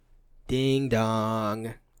Ding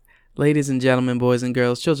dong. Ladies and gentlemen, boys and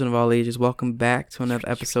girls, children of all ages, welcome back to another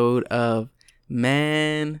episode of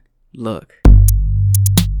Man Look.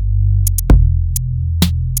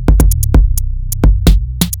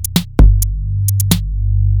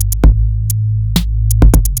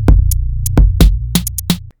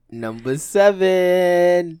 Number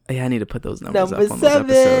 7. Yeah, I need to put those numbers Number up on those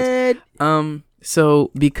 7. episodes. So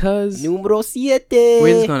because Numero 7.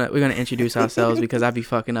 we're gonna introduce ourselves because I be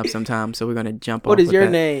fucking up sometimes, so we're gonna jump off. What is with your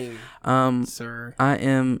that. name, Sir? I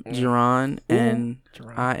am Jerron, and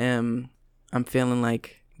I'm feeling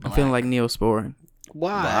like Neosporin.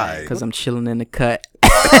 Why? Because I'm chilling in the cut.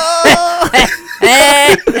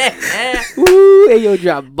 Woo, hey, yo,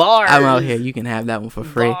 drop bars. I'm out here. You can have that one for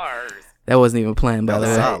free. Bars. That wasn't even planned, by the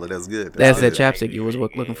way. Solid. That's good. That's good. that chapstick you was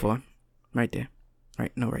looking for. Right there.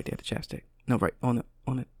 Right there, the chapstick. No, right on it.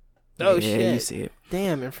 Oh, yeah, shit. You see it.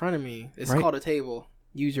 Damn, in front of me. It's Right. called a table.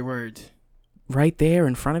 Use your words. Right there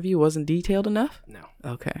in front of you wasn't detailed enough? No.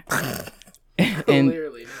 Okay. And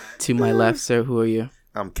Clearly not. to my left, sir, who are you?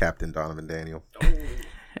 I'm Captain Donovan Daniel.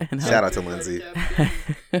 And Shout out to Lindsay.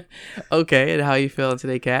 Okay, and how you feeling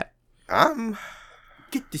today, Cap?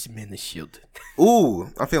 Get this man the shield.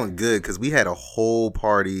 I'm feeling good because we had a whole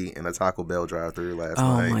party in a Taco Bell drive-thru last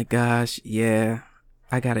night. Oh my gosh, yeah.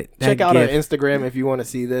 I got it. Check out our Instagram if you want to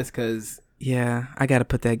see this, because yeah, I got to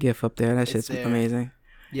put that GIF up there. That shit's there. amazing.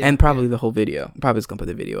 yeah, And probably the whole video. I'm probably just going to put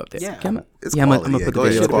the video up there. Yeah. It's I'm quality. going to put Go the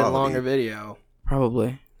ahead, video should up have there. been a longer video. Probably.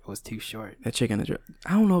 It was too short. That chick in the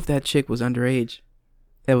I don't know if that chick was underage.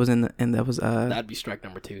 That was That'd be strike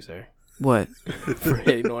number 2, sir. What? For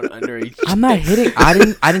hitting on underage. I'm not hitting. I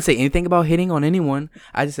didn't say anything about hitting on anyone.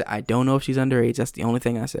 I just said I don't know if she's underage. That's the only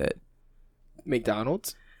thing I said.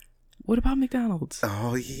 McDonald's. What about McDonald's?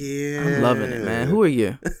 Oh yeah, I'm loving it, man. Who are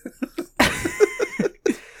you?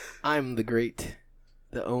 I'm the great,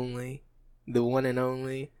 the only, the one and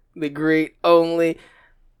only, the great only.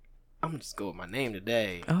 I'm just going with my name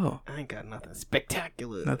today. Oh, I ain't got nothing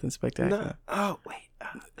spectacular. nothing spectacular. No. Oh,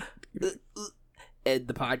 wait. Ed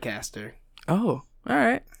the podcaster. Oh, all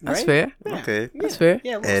right. That's Right? fair. Yeah. Okay. That's fair.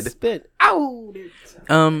 Yeah, Ed. spit. Ow! Dude.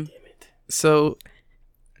 Um, Damn it. So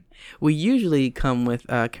we usually come with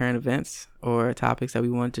current events or topics that we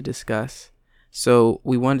want to discuss. So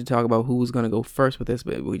we wanted to talk about who was going to go first with this,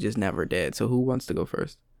 but we just never did. So who wants to go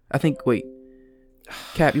first? Wait,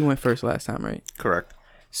 Cap, you went first last time, right? Correct.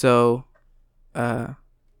 So, are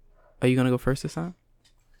you going to go first this time?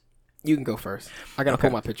 You can go first. I gotta Okay.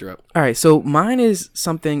 pull my picture up. All right. So mine is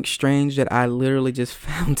something strange that I literally just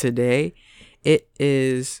found today. It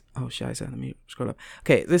is, oh, shit, let me scroll up.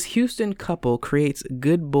 Okay. This Houston couple creates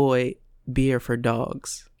Good Boy beer for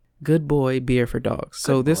dogs. Good Boy beer for dogs.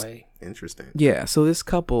 So Good this, boy. Interesting. yeah. So this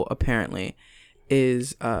couple apparently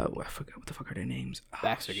is, I forgot what the fuck are their names. Oh,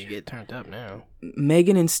 Baxter can get turned up now.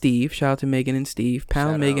 Megan and Steve. Shout out to Megan and Steve.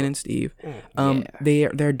 Pound Shout Megan out. and Steve. Yeah.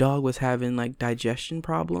 Their dog was having like digestion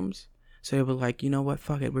problems, so they were like, you know what,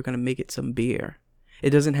 fuck it, we're gonna make it some beer. It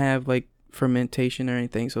doesn't have like fermentation or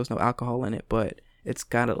anything, so there's no alcohol in it, but it's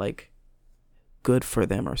got it like good for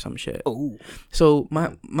them or some shit. Oh, So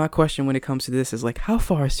my question when it comes to this is like, how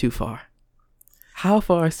far is too far? How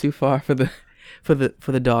far is too far for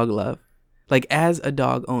the dog love? Like as a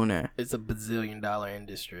dog owner, it's a $bazillion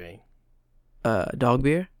industry. dog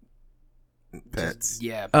beer. Pets.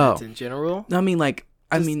 Yeah, Oh. pets in general. No, I mean like.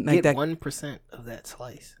 Just like get that 1% of that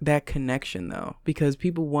slice. that connection though, because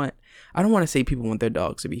I don't want to say people want their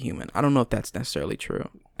dogs to be human. I don't know if that's necessarily true,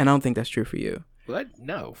 and I don't think that's true for you. What?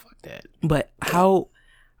 No, fuck that. But how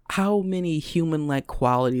many human-like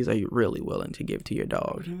qualities are you really willing to give to your What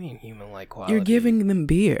dog? do you mean human-like quality? You're giving them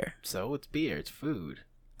beer. So it's beer. It's food.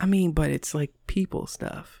 I mean, but it's like people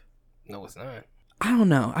stuff. No, it's not. I don't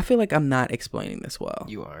know. I feel like I'm not explaining this well.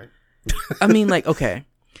 You are. I mean, like, okay,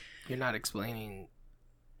 You're not explaining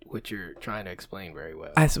what you're trying to explain very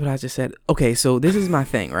well. that's what I just said. Okay, so this is my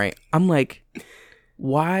thing, right? I'm like,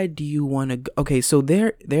 why do you want to? Okay, so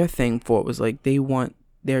their thing for it was like they want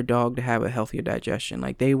their dog to have a healthier digestion.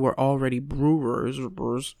 Like they were already brewers.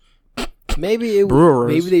 Maybe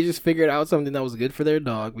Brewers. maybe they just figured out something that was good for their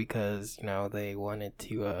dog because they wanted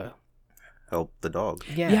to Help the dog.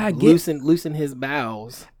 Yeah, I get- loosen his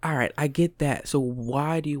bowels. All right, I get that. So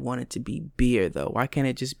why do you want it to be beer though? Why can't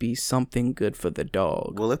it just be something good for the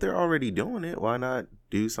dog? Well, if they're already doing it, why not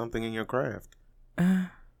do something in your craft?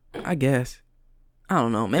 I guess. I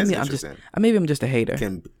don't know. Maybe That's I'm just a hater.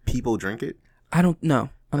 Can people drink it? I don't know.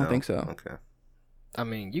 I don't No? think so. Okay. I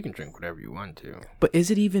mean, you can drink whatever you want to. But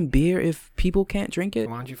is it even beer if people can't drink it?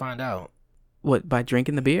 Why don't you find out? What, by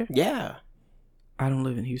drinking the beer? Yeah. I don't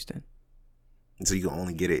live in Houston. So you can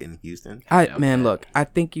only get it in Houston? Look, I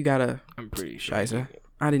think you gotta. I'm pretty sure. Scheiße.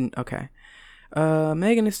 I didn't. Okay.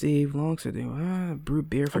 Megan and Steve long said they brew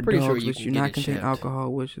beer for dogs, sure you which can do get not it contain shipped.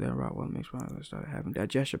 alcohol, which their Rottweiler makes Rottweiler started having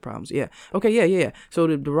digestion problems. Yeah. Okay. Yeah. So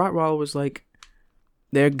the Rottweiler was like,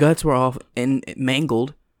 their guts were all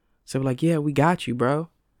mangled. So we're like, yeah, we got you, bro.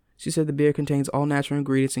 She said the beer contains all natural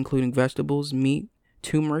ingredients, including vegetables, meat,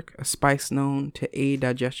 turmeric, a spice known to aid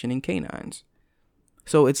digestion in canines.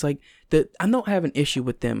 So it's like I don't have an issue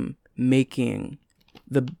with them making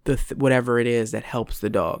the whatever it is that helps the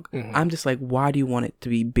dog. Mm-hmm. I'm just like, why do you want it to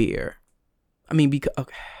be beer? I mean, because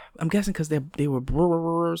I'm guessing because they were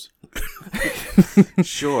brewers.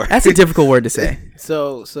 Sure. That's a difficult word to say.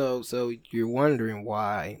 So you're wondering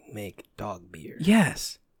why make dog beer?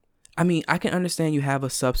 Yes. I mean, I can understand you have a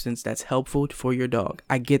substance that's helpful for your dog.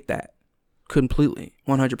 I get that. Completely.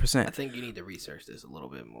 100%. I think you need to research this a little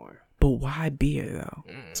bit more. But why beer, though?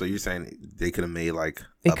 So you're saying they could have made like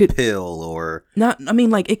a pill or... I mean,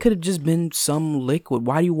 like, it could have just been some liquid.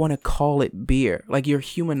 Why do you want to call it beer? Like, you're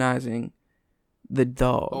humanizing the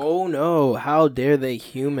dog. Oh, no. How dare they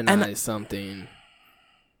humanize something?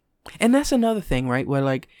 And that's another thing, right? Where,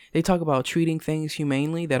 like, they talk about treating things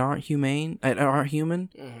humanely that aren't human.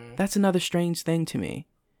 Mm-hmm. That's another strange thing to me.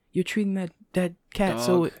 You're treating that cat dog,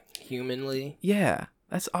 so... humanly? Yeah.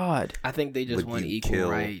 That's odd. I think they just want equal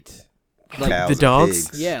rights. Like the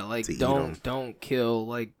dogs? Yeah, like don't kill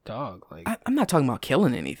like dog. Like I'm not talking about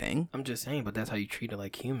killing anything. I'm just saying, but that's how you treat it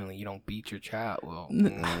like humanly. You don't beat your child. Well,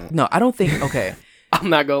 no, I don't think. Okay, I'm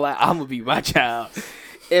not gonna lie. I'm gonna beat my child.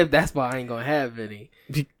 If that's why I ain't gonna have any.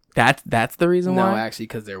 That's the reason why. No, actually,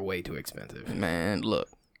 because they're way too expensive. Man, look.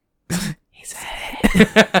 He said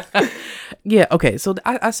it. Yeah. Okay. So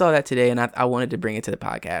I saw that today, and I wanted to bring it to the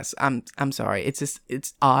podcast. I'm sorry.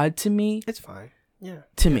 It's odd to me. It's fine. Yeah.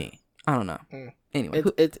 To me. I don't know. Anyway,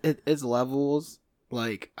 it's levels.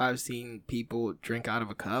 Like I've seen people drink out of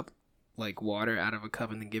a cup, like water out of a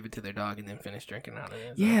cup, and then give it to their dog, and then finish drinking out of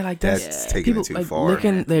it. Yeah, like that's taking people, it too like, far.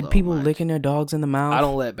 People licking their dogs in the mouth. I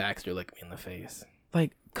don't let Baxter lick me in the face.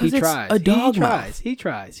 Like he tries. A dog He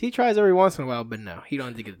tries every once in a while, but no, he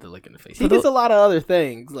don't get the lick in the face. He gets a lot of other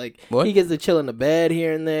things. Like what? He gets to chill in the bed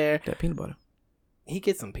here and there. That peanut butter. He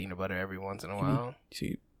gets some peanut butter every once in a while. So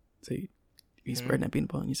you spreading that peanut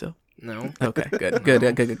butter on yourself? No. Okay, good.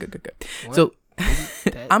 What? So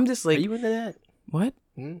I'm just like, are you into that? What?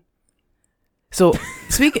 So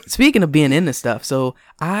speaking of being into stuff, so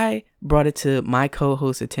I brought it to my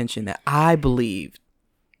co-host's attention that I believed.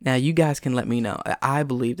 Now you guys can let me know that I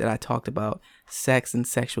believe that I talked about sex and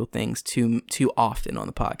sexual things too often on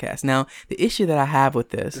the podcast. Now the issue that I have with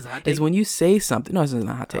this is when you say something. No, this isn't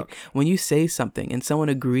a hot take. Okay. When you say something and someone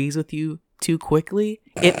agrees with you too quickly,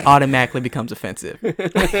 it automatically becomes offensive.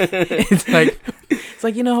 It's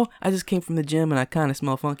like, you know, I just came from the gym and I kind of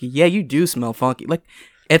smell funky. Yeah, you do smell funky. Like,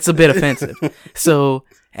 it's a bit offensive. So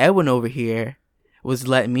Edwin over here was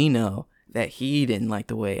letting me know that he didn't like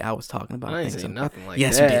the way I was talking about things. I ain't say nothing like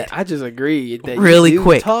yes, that. You did. I just agree that really you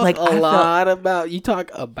quick. Talk like you talk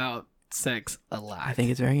about sex a lot. I think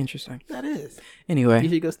it's very interesting. That is. Anyway, you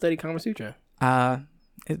should go study Kama Sutra.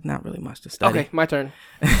 It's not really much to study. Okay, my turn.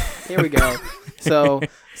 Here we go. So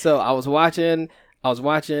I watch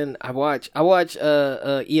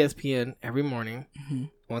ESPN every morning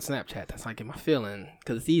on Snapchat. That's how I get my feeling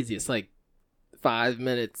because it's easy. It's like 5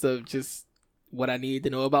 minutes of just what I need to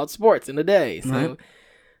know about sports in a day. So,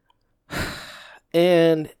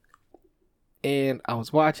 and I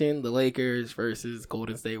was watching the Lakers versus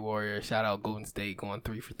Golden State Warriors. Shout out Golden State going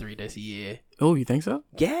 3 for 3 this year. Oh, you think so?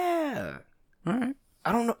 Yeah. All right.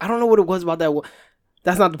 I don't know what it was about that.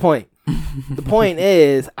 That's not the point. The point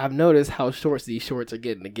is, I've noticed how short these shorts are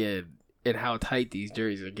getting again, and how tight these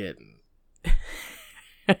jerseys are getting.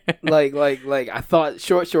 like I thought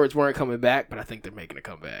short shorts weren't coming back, but I think they're making a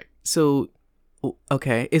comeback. So,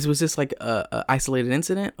 okay, was this like a isolated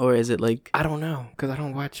incident, or is it like I don't know because I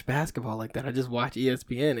don't watch basketball like that. I just watch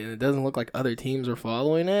ESPN, and it doesn't look like other teams are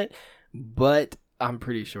following it, but I'm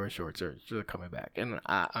pretty sure shorts are coming back. And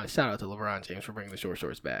I shout out to LeBron James for bringing the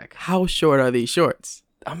shorts back. How short are these shorts?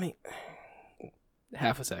 I mean,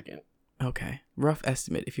 half a second. Okay. Rough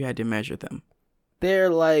estimate if you had to measure them.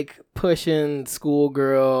 They're like pushing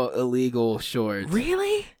schoolgirl illegal shorts.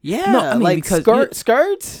 Really? Yeah. No, I mean, like because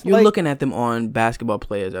skirts? You're like, looking at them on basketball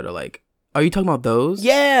players that are like, are you talking about those?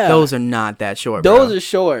 Yeah. Those are not that short, Those are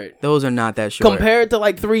short. Those are not that short. Compared to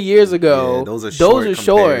like 3 years ago. Yeah, those are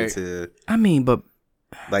short. I mean, but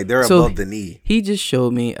like they're above the knee. He just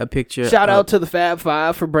showed me a picture. Shout out to the Fab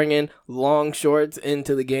Five for bringing long shorts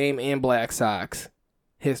into the game and black socks.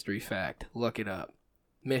 History fact. Look it up.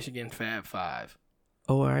 Michigan Fab Five.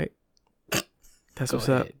 Oh, all right. That's Go what's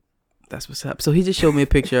up. ahead. That's what's up. So he just showed me a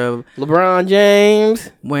picture of LeBron James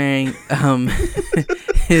wearing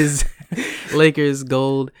his Lakers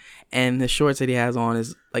gold, and the shorts that he has on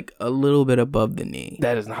is like a little bit above the knee.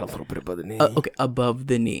 That is not a little bit above the knee. Okay, above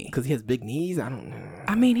the knee. Because he has big knees. I don't know.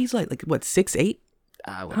 I mean, he's like what 6'8"?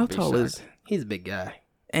 How tall is? He's a big guy.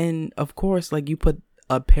 And of course, like you put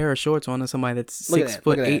a pair of shorts on somebody that's Look at 6 that,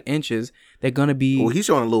 foot look at 8 inches, they're gonna be. Well, he's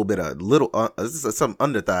showing a little bit of some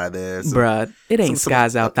under thigh there. Bruh, it ain't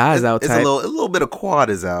skies out, thighs out It's type. a little bit of quad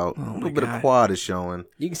is out. Oh a my little bit God. of quad is showing.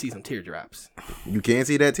 You can see some teardrops. You can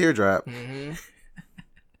see that teardrop. Mm-hmm.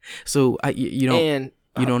 So you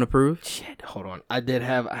don't approve? Shit, hold on. I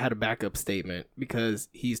had a backup statement because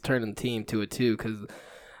he's turning the team to it too. Because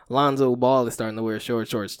Lonzo Ball is starting to wear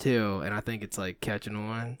shorts too, and I think it's like catching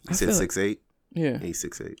on. He said 6'8". Yeah. He's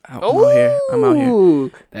 6'8". I'm out here. I'm out here.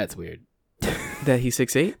 Ooh, that's weird. That he's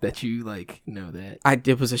 6'8"? That you like know that.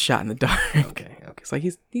 It was a shot in the dark. Okay. It's like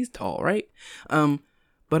he's tall, right?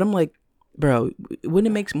 But I'm like, bro, wouldn't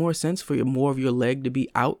it make more sense for more of your leg to be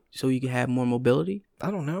out so you can have more mobility? I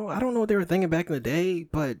don't know. I don't know what they were thinking back in the day,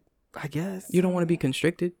 but I guess You don't want to be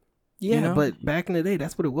constricted. Yeah, you know? but back in the day,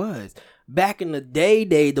 that's what it was. Back in the day,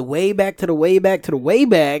 the way back to the way back to the way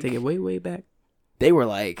back, Take it way back. they were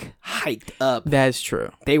like hiked up. That's true.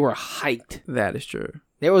 They were hiked. That is true.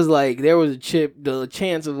 There was the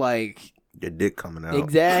chance of like Your dick coming out.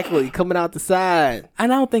 exactly coming out the side.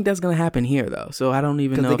 And I don't think that's gonna happen here though. So I don't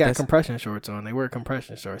even Because know they if got that's compression shorts on. They wear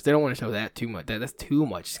compression shorts. They don't want to show that too much. That's too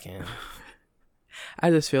much skin. I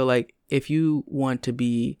just feel like if you want to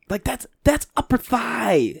be Like that's upper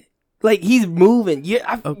thigh. Like he's moving.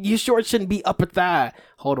 Your shorts shouldn't be upper thigh.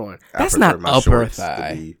 Hold on. That's I prefer not my upper shorts to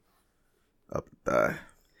thigh. be upper thigh.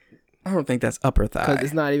 I don't think that's upper Because thigh.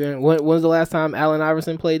 it's not even. When was the last time Allen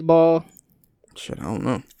Iverson played ball? Shit, I don't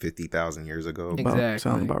know. 50,000 years ago. Exactly.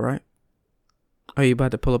 Sounds about right. Are you about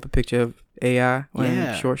to pull up a picture of AI wearing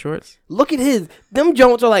Yeah. shorts? Look at his. Them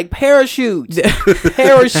Jones are like parachutes.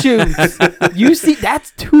 Parachutes. You see,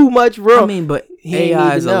 that's too much room. I mean, but He ain't AI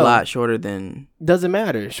need is to a know. lot shorter than. Doesn't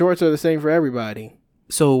matter. Shorts are the same for everybody.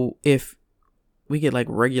 So if we get like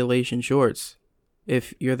regulation shorts,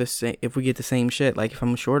 if you're the same, if we get the same shit, like if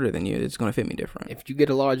I'm shorter than you, it's gonna fit me different. If you get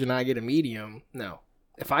a large and I get a medium, no.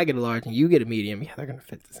 If I get a large and you get a medium, yeah, they're gonna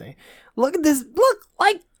fit the same. Look at this. Look,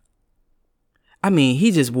 like, I mean,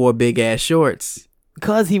 he just wore big ass shorts.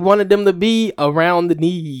 because he wanted them to be around the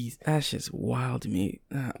knees. That's just wild to me.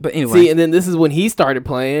 But anyway, See, and then this is when he started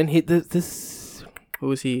playing. This. who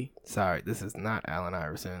was he? Sorry, this is not Allen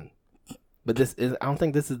Iverson. But this is. I don't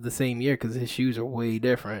think this is the same year because his shoes are way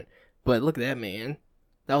different. But look at that man.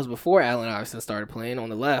 That was before Allen Iverson started playing on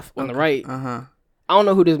the left. On the right, Uh-huh. I don't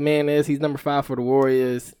know who this man is. He's number 5 for the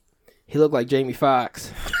Warriors. He looked like Jamie Foxx.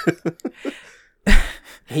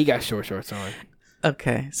 He got shorts on.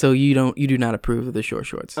 Okay, so you do not approve of the short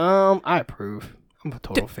shorts. I approve. I'm a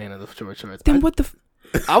total fan of the short shorts. Then what the?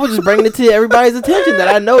 I was just bringing it to everybody's attention that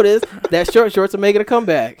I noticed that short shorts are making a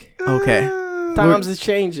comeback. Okay, Times is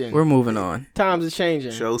changing. we're moving on. Times is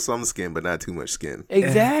changing. Show some skin, but not too much skin.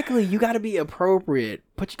 Exactly. You got to be appropriate,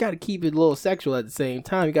 but you got to keep it a little sexual at the same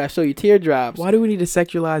time. You got to show your teardrops. Why do we need to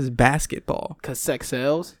sexualize basketball? Because sex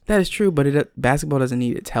sells. That is true, but basketball doesn't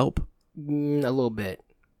need its help. A little bit.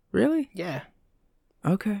 Really? Yeah.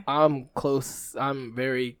 Okay. I'm close. I'm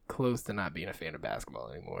very close to not being a fan of basketball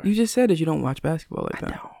anymore. You just said that you don't watch basketball like I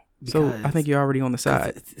that. don't. So I think you're already on the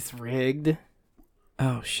side. It's rigged.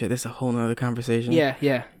 Oh shit, that's a whole nother conversation. Yeah.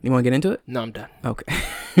 You want to get into it? No, I'm done.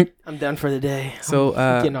 Okay. I'm done for the day. So,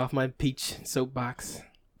 I'm getting off my peach soapbox.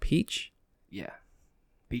 Peach? Yeah.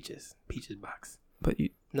 Peaches box. But you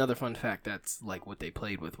Another fun fact, that's like what they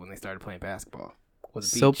played with when they started playing basketball. Was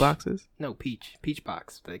a peach. soap boxes? No, peach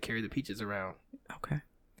box. They carry the peaches around. Okay.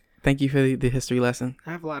 Thank you for the history lesson.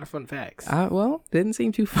 I have a lot of fun facts. Well, didn't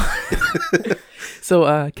seem too fun.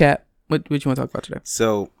 So, Kat, what you want to talk about today?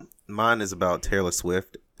 So mine is about Taylor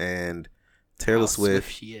Swift, and Taylor How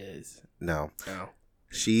Swift. she is. No, Oh.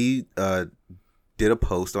 she did a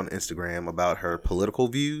post on Instagram about her political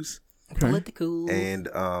views, Political.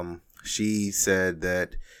 and she said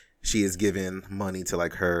that she is giving money to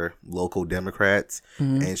like her local Democrats,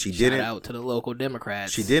 Mhm. and she Shout didn't. out to the local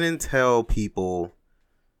Democrats. She didn't tell people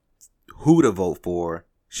who to vote for.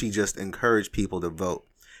 She just encouraged people to vote.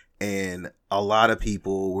 And a lot of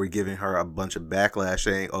people were giving her a bunch of backlash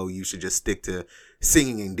saying, oh, you should just stick to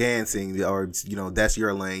singing and dancing, or, you know, that's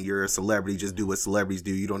your lane. You're a celebrity. Just do what celebrities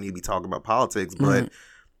do. You don't need to be talking about politics. But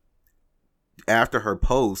after her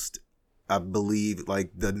post, I believe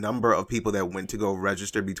like the number of people that went to go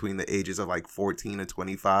register between the ages of like 14 and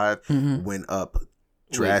 25 Mhm. went up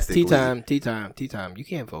drastically. Tea time. You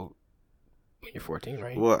can't vote. when you're 14,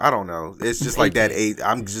 right? Well, I don't know. It's just like that age.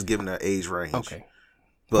 I'm just giving an age range. Okay.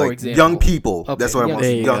 But For example, young people. okay, That's what I want to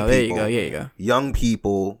say. Young There you people. go. There you go. Young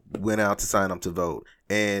people went out to sign up to vote.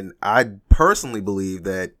 And I personally believe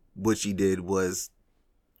that what she did was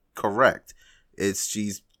correct.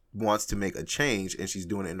 She's wants to make a change, and she's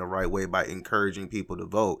doing it in the right way by encouraging people to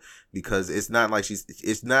vote, because it's not like she's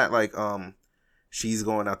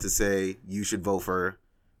going out to say you should vote for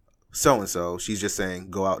so and so. She's just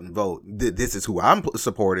saying go out and vote. This is who I'm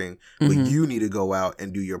supporting, but you need to go out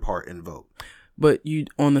and do your part and vote. But you,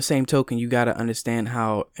 on the same token, you got to understand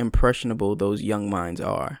how impressionable those young minds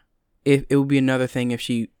are. If it would be another thing if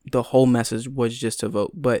the whole message was just to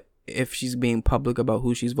vote, but if she's being public about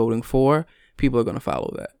who she's voting for, people are going to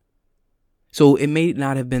follow that. So it may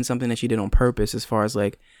not have been something that she did on purpose, as far as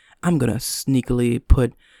like, I'm going to sneakily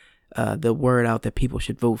put the word out that people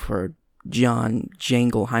should vote for John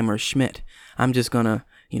Jangleheimer Schmidt. I'm just going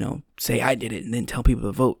to, say I did it and then tell people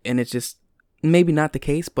to vote. And it's just maybe not the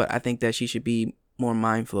case, but I think that she should be more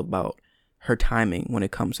mindful about her timing when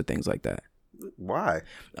it comes to things like that. Why?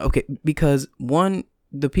 Okay, because one,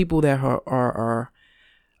 the people that are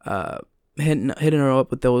hitting her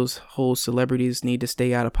up with those whole celebrities need to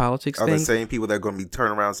stay out of politics Are thing. the same people that are going to be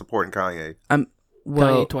turning around supporting Kanye?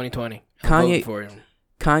 Kanye 2020. I'm voting for him.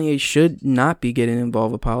 Kanye should not be getting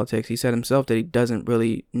involved with politics. He said himself that he doesn't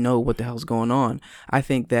really know what the hell's going on. I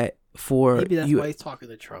think that maybe that's why he's talking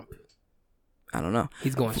to Trump. I don't know.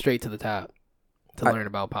 He's going straight to the top to learn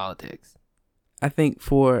about politics. I think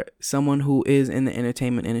for someone who is in the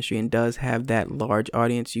entertainment industry and does have that large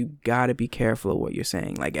audience, you got to be careful of what you're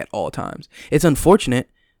saying, like at all times. It's unfortunate,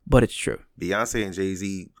 but it's true. Beyonce and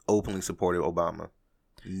Jay-Z openly supported Obama.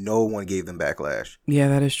 No one gave them backlash. Yeah,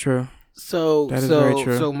 that is true. That is very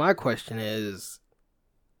true. So my question is,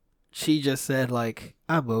 she just said like,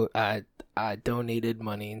 I donated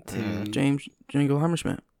money to James Jingleheimer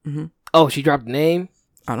Schmidt. Mm-hmm. Oh, she dropped the name?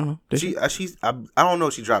 I don't know. I don't know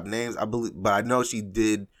if she dropped names. I believe, but I know she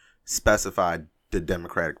did specify the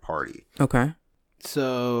Democratic Party. Okay.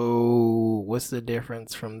 So, what's the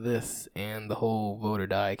difference from this and the whole vote or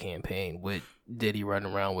die campaign with Diddy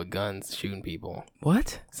running around with guns shooting people?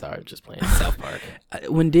 What? Sorry, just playing South Park.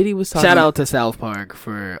 When Diddy was talking, shout out to South Park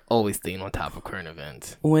for always staying on top of current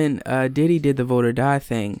events. When Diddy did the vote or die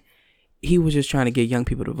thing, he was just trying to get young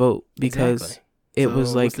people to vote because it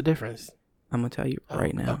was like, what's the difference? I'm gonna tell you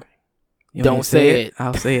right now. Okay. You Don't say it.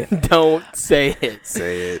 I'll say it. Don't say it.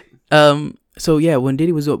 Say it. So yeah, when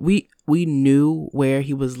Diddy was up, we knew where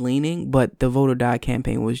he was leaning, but the vote or die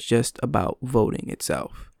campaign was just about voting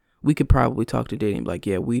itself. We could probably talk to Diddy and be like,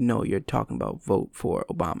 yeah, we know you're talking about vote for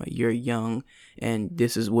Obama. You're young, and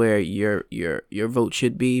this is where your vote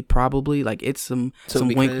should be. Probably like it's some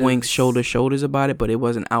winks, shoulders about it, but it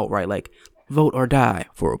wasn't outright like vote or die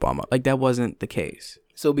for Obama. Like that wasn't the case.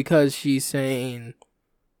 So because she's saying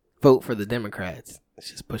vote for the Democrats,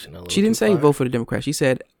 it's just pushing a little. She didn't say vote for the Democrats. She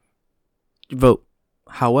said vote.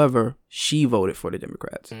 However, she voted for the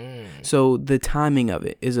Democrats. So the timing of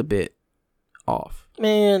it is a bit off.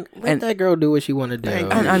 Man, let that girl do what she want to do.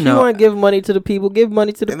 I know. She want to give money to the people. Give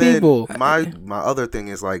money to the people. My other thing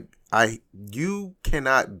is like you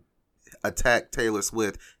cannot attack Taylor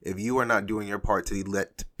Swift if you are not doing your part to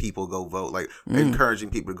let people go vote, like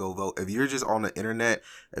encouraging people to go vote. If you're just on the internet,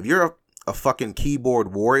 if you're a fucking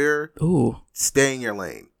keyboard warrior, stay in your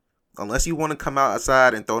lane. Unless you want to come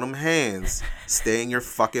outside and throw them hands, stay in your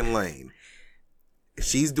fucking lane.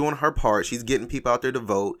 She's doing her part. She's getting people out there to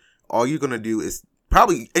vote. All you're going to do is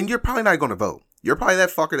you're probably not going to vote. You're probably that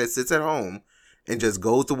fucker that sits at home and just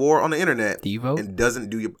goes to war on the internet. Do you vote? And doesn't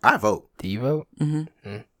do I vote. Do you vote?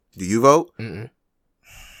 Mm-hmm. Do you vote? Mm-mm.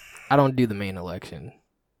 I don't do the main election.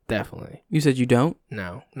 Definitely. You said you don't?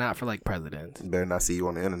 No, not for like president. Better not see you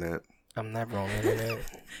on the internet. I'm never on the internet.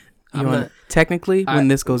 Technically, when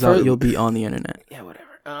this goes out, you'll be on the internet. Yeah,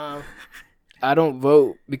 whatever. I don't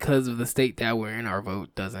vote because of the state that we're in. Our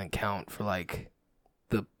vote doesn't count for like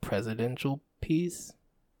the presidential piece.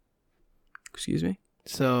 Excuse me?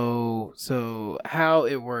 So how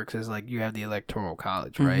it works is like you have the electoral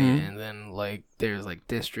college, right? Mm-hmm. And then like there's like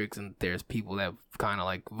districts and there's people that kind of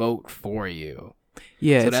like vote for you.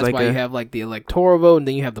 Yeah, so it's that's like why you have like the electoral vote and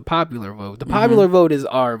then you have the popular vote. The popular vote is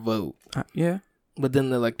our vote. Yeah. But then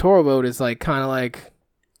the electoral vote is like kind of like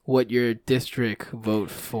what your district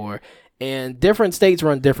vote for. And different states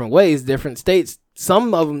run different ways. Different states,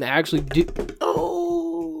 some of them actually do.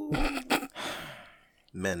 Oh.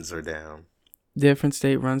 Men's are down. Different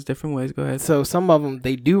state runs different ways. Go ahead. So some of them,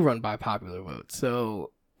 they do run by popular vote.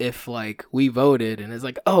 So if like we voted and it's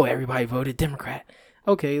like, oh, everybody voted Democrat.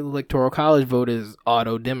 Okay, the electoral college vote is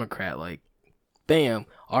auto Democrat. Like bam.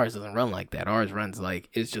 Ours doesn't run like that. Ours runs like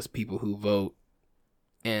it's just people who vote,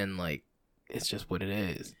 and like it's just what it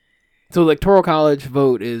is. So electoral college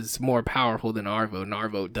vote is more powerful than our vote, and our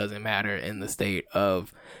vote doesn't matter in the state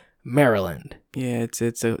of Maryland. Yeah, it's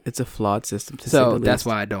a flawed system. To say So the that's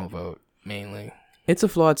least. why I don't vote mainly. It's a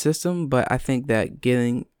flawed system, but I think that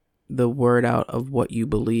getting the word out of what you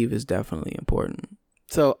believe is definitely important.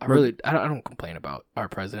 So I don't complain about our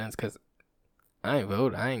presidents because I ain't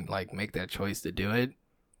vote. I ain't like make that choice to do it.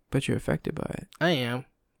 But you're affected by it. I am,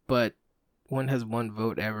 but when has one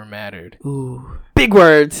vote ever mattered? Ooh, Big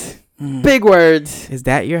words. Big words. Is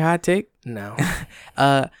that your hot take? No.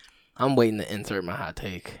 Uh, I'm waiting to insert my hot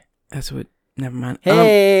take. that's what. Never mind.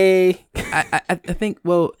 Hey. I think.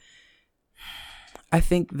 Well, I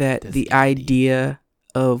think that This the is idea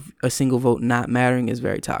of a single vote not mattering is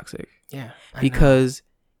very toxic. Yeah. I know. Because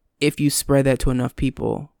if you spread that to enough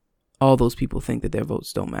people, all those people think that their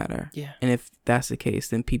votes don't matter. Yeah. And if that's the case,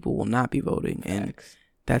 then people will not be voting, and Facts.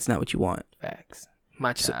 that's not what you want. Facts.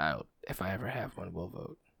 My child, if I ever have one, will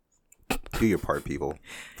vote. Do your part, people.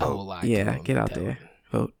 I will lie. Yeah, to him get and out tell there. him.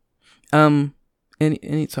 Vote.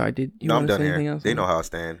 Any sorry, did you No, I'm want to done say anything here. else? They know how I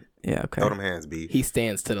stand. Yeah, okay. Throw them hands, B. He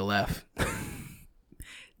stands to the left.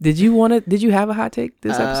 Did you have a hot take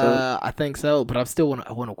this episode? I think so, but I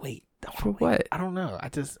want to wait. For what? I don't know.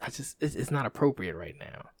 It's not appropriate right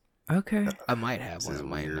now. Okay. I might have This one. is I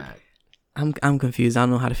might weird. not. I'm confused. I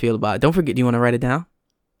don't know how to feel about it. Don't forget, do you want to write it down?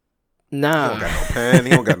 He Nah. don't got no pen.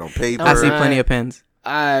 He don't got no paper. I see Alright. plenty of pens.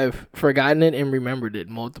 I've forgotten it and remembered it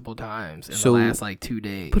multiple times in So, the last like 2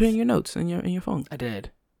 days. Put it in your notes in your phone. I did.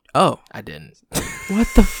 Oh, I didn't. what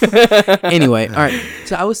the Anyway, all right.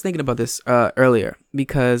 So I was thinking about this earlier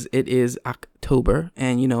because it is October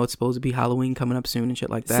and it's supposed to be Halloween coming up soon and shit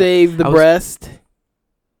like that. Save the I was- breast.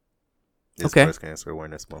 It's Okay. Breast Cancer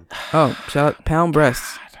Awareness Month. Oh, shout out Pound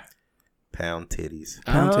Breasts. Pound titties.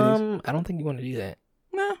 Pound titties. I don't think you want to do that.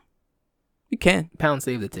 No, you can. Pound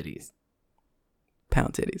save the titties.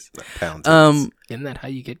 Pound titties. Pound titties. Isn't that how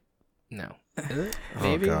you get? No. Is it? Oh,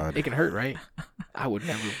 Maybe. God. It can hurt, right? I would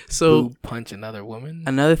never So- boob punch another woman.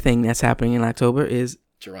 Another thing that's happening in October is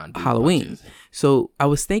Jerron boob Halloween. punches. So I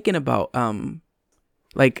was thinking about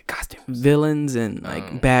like Costumes. villains and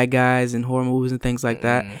like bad guys in horror movies and things like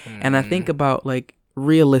that. And I think about like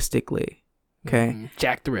realistically, okay?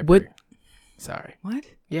 Jack the Ripper. What- Sorry. What?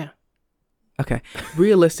 Yeah. Okay.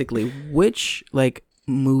 Realistically, which like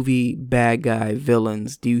movie bad guy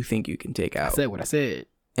villains do you think you can take I out said what I said.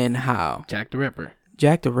 and how? Jack the Ripper.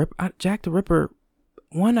 Jack the Ripper.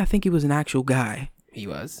 One, I think he was an actual guy. He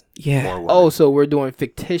was. Yeah. More women. Oh, so we're doing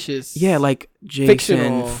fictitious. Yeah, like Jason,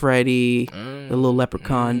 Fictional. Freddy, the little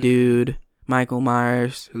leprechaun dude, Michael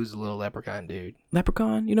Myers. Who's the little leprechaun dude?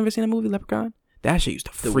 Leprechaun? You never seen that movie, Leprechaun? That shit used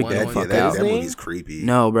to The freak one me the on fuck Disney? out. that movie's creepy.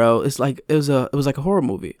 No, bro. It's like it was like a horror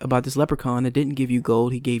movie about this leprechaun that didn't give you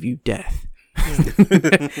gold, he gave you death.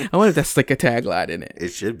 I wonder if that's like a tagline in it. It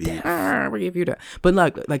should be. We give you that. But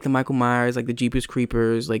like the Michael Myers, like the Jeepers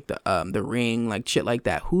Creepers, like the Ring, like shit like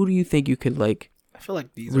that. Who do you think you could like? I feel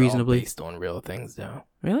like these Reasonably. are all based on real things, though.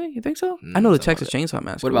 Really? You think so? I know the something Texas Chainsaw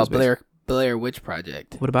Massacre. What about was based- Blair Witch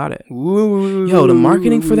Project? What about it? Ooh. Yo, the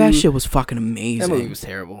marketing for that shit was fucking That movie amazing. was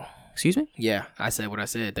terrible. Excuse me? Yeah, I said what I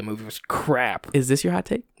said. That movie was crap. Is this your hot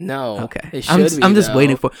take? No. Okay. It I'm should be, I'm just though.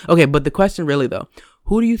 waiting for. Okay, but the question really though,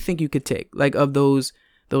 who do you think you could take? Like of those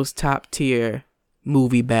top tier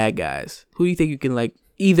movie bad guys, who do you think you can like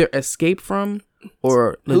either escape from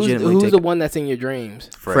or legitimately Who's take? the one that's in your dreams?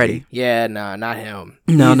 Freddy. Yeah, nah, not him.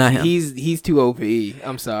 No, not him. He's too OP.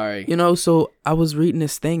 I'm sorry. So I was reading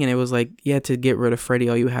this thing and it was like, yeah, to get rid of Freddy,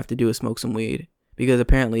 all you have to do is smoke some weed. Because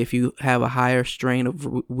apparently if you have a higher strain of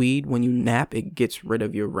weed, when you nap, it gets rid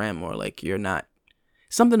of your REM or like you're not...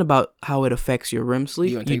 Something about how it affects your REM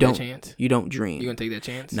sleep. You gonna take don't, that chance? You don't dream. You gonna take that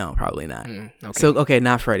chance? No, probably not. Okay. So, okay,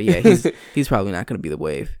 not Freddy. Yeah, he's probably not going to be the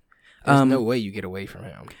wave. There's no way you get away from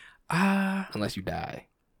him I unless you die.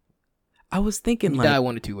 was thinking You like... die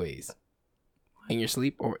one of two ways: in your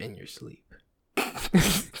sleep or in your sleep.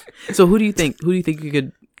 So who do you think you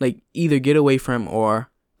could like either get away from or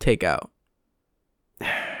take out?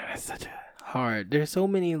 That's such a hard. There's so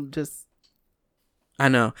many just I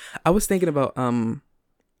know. I was thinking about angry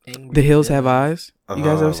The Hills Have villains. Eyes. You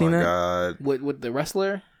guys ever seen that? God. With the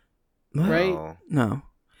wrestler, What? right? No. No.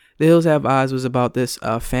 The Hills Have Eyes was about this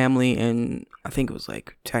family in, I think it was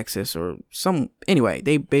like Texas or anyway,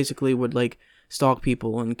 they basically would like stalk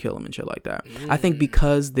people and kill them and shit like that. I think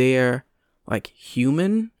because they're like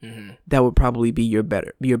human, that would probably be your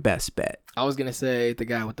best bet. I was gonna say the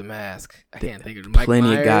guy with the mask. I can't think of it.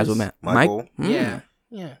 Plenty of guys with Michael? Hmm. Yeah.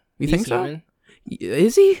 You He's think so? human.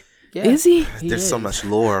 Is he? Yeah, Is he? There's so is. much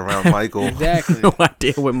lore around Michael. Exactly. No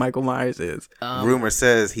idea what Michael Myers is. Rumor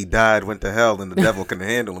says he died, went to hell, and the devil couldn't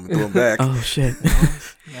handle him and threw him back. Oh shit.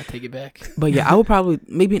 I take it back. But yeah, I would probably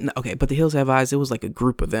okay. But the Hills Have Eyes. It was like a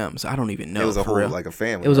group of them, so I don't even know. It was a for whole real. like a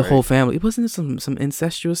family. It was a right? whole family. Wasn't there some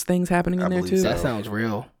incestuous things happening in I there believe too? so. That sounds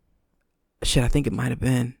real. Shit, I think it might have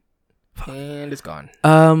been. And it's gone.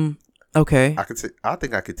 Okay. I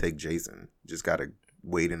think I could take Jason. Just gotta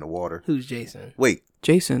wade in the water. Who's Jason? Wait,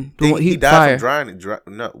 Jason. he died fire. from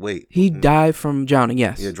drowning. No, wait. He died from drowning.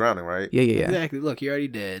 Yes. Yeah, drowning, right? Yeah. Exactly. Look, you already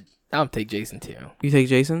did. I'll take Jason too. You take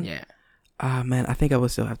Jason? Yeah. Man, I think I would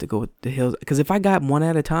still have to go with the Hills because if I got one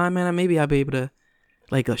at a time, man, maybe I'd be able to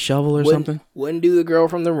like a shovel or something. Wouldn't do The Girl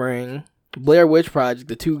from the Ring. Blair Witch Project.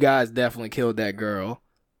 The two guys definitely killed that girl.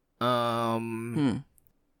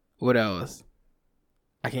 What else?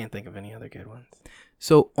 I can't think of any other good ones.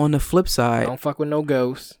 So on the flip side, Don't fuck with no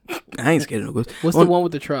ghosts. I ain't scared of no ghosts. What's the one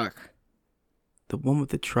with the truck? The one with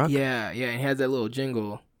the truck? Yeah, and it has that little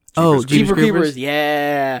jingle. Oh, Jeepers Jeepers Creepers. Creepers,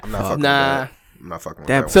 yeah. I'm not fucking with Nah. that. I'm not fucking with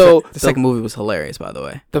That, that. So, the second movie was hilarious, by the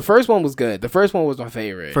way. The first one was good. The first one was my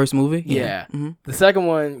favorite. First movie? Yeah. Mhm. The second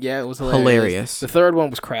one, it was hilarious. The third one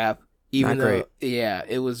was crap. Even Not though, great.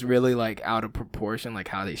 it was really like out of proportion, like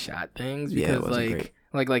how they shot things. Yeah, Because it wasn't great.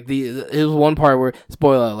 it was one part where,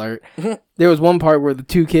 spoiler alert, there was one part where the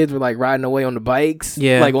two kids were like riding away on the bikes,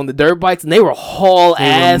 like on the dirt bikes, and they were haul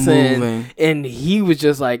assing, and he was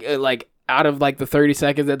just like out of like the 30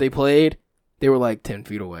 seconds that they played, they were like 10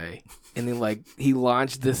 feet away. And then like he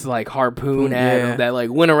launched this like harpoon at them that like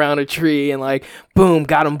went around a tree and like boom,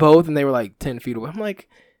 got them both, and they were like 10 feet away. I'm like,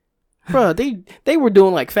 bro, they were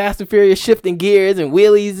doing like Fast and Furious shifting gears and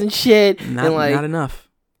wheelies and shit, and like not enough.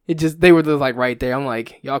 They were just like right there. I'm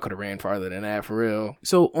like, y'all could have ran farther than that for real.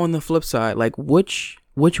 So on the flip side, like which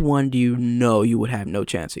one do you know you would have no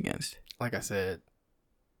chance against? Like I said,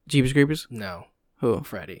 Jeepers Creepers? no. Who?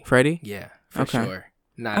 Freddy. Freddy? Yeah, for Okay. sure.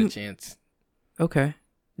 Not a chance. Okay.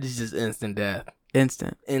 It's just instant death.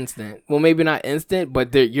 Instant. Well, maybe not instant,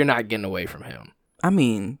 but you're not getting away from him. I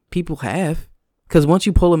mean, people have, because once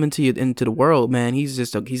you pull him into the world, man, he's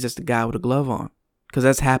just a guy with a glove on, because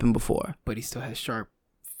that's happened before. But he still has sharp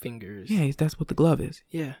fingers. Yeah, that's what the glove is.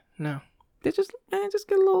 Yeah. No. They just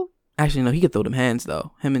get a little. Actually, no, he could throw them hands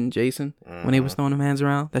though. Him and Jason when they was throwing them hands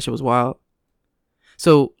around, that shit was wild.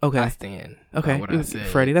 So okay, I stand. Okay, What I said.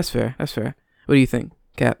 Freddie, that's fair. What do you think,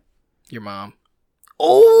 Cap? Your mom.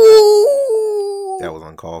 Oh, that was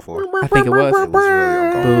uncalled for. I think it was. It was really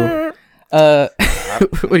uncalled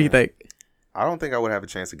for. What do you think? I don't think I would have a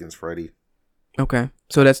chance against Freddy. Okay,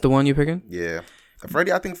 so that's the one you're picking? Yeah.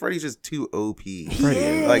 Freddy, I think Freddy's just too OP. Is.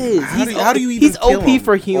 Like, He's how do you even he's kill OP him?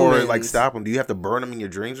 for humans. Or like stop him? Do you have to burn him in your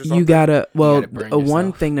dreams or something? You gotta. Well, burn one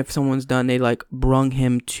yourself. thing that someone's done, they like brung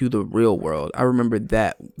him to the real world. I remember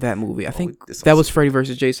that movie. I think this that was- was Freddy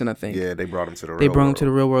versus Jason. I think. Yeah, they brought him to the real They brought him world. to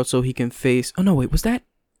the real world so he can face. Oh no, wait, was that?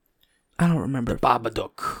 I don't remember.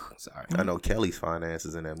 Babadook. Sorry. I know Kelly's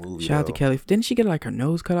finances in that movie. Shout out to though. Kelly. Didn't she get like her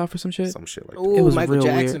nose cut off or some shit? Some shit like that. Ooh, It was Michael real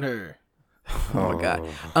Jackson weird. her. Oh my god.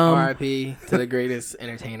 R.I.P. to the greatest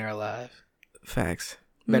entertainer alive. Facts.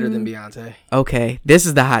 Better than Beyonce. Okay, this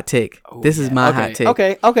is the hot take. This is my hot take.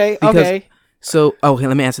 Okay. Because- So, okay,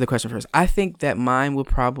 let me answer the question first. I think that mine would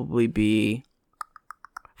probably be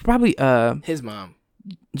His mom.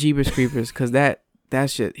 Jeepers Creepers, because that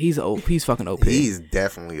shit, he's fucking OP. He's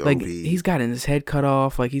definitely OP. like he's gotten his head cut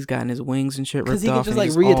off, like he's gotten his wings and shit ripped Because he can off. just and like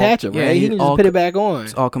he's reattach it, right? He can just put it back on.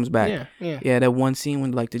 It all comes back. Yeah. Yeah, that one scene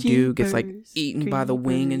when like the dude gets like Jeepers eaten by the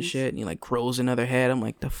wing and Creepers. shit, and he like grows another head. I'm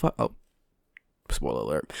like, the fuck. Oh, spoiler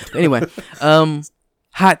alert. Anyway,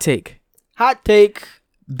 hot take. Hot take.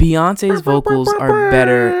 Beyonce's vocals are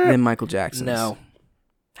better than Michael Jackson's. No.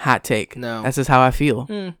 Hot take. No. That's just how I feel.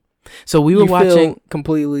 Hmm. So we were You watching. feel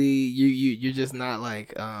completely. You're just not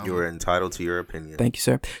like. You're entitled to your opinion. Thank you,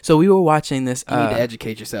 sir. So we were watching this. You need to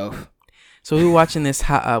educate yourself. So we were watching this.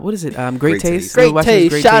 What is it? Great Great Taste. Taste. We were Great watching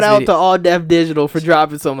this taste. Shout out video. to All Def Digital for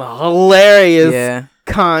dropping some hilarious Yeah.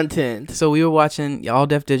 content So we were watching All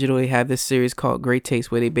Def Digital. They have this series called Great Taste,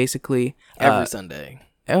 where they basically every Sunday,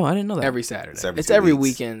 Oh, I didn't know that. every Saturday. It's every It's 2 every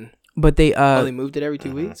weeks. weekend. But they Oh, they moved it every 2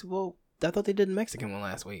 Mhm. weeks. Well, I thought they did the Mexican one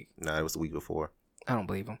last week. No, it was the week before. I don't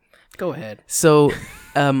believe them. Go ahead. So,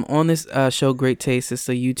 on this show, Great Taste, it's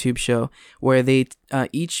a YouTube show where they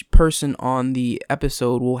each person on the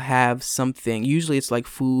episode will have something. Usually, it's like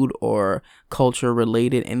food or culture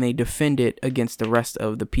related, and they defend it against the rest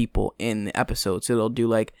of the people in the episode. So they'll do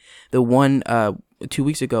like the one 2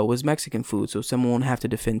 weeks ago was Mexican food, so someone would have to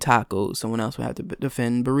defend tacos, someone else would have to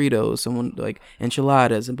defend burritos, someone like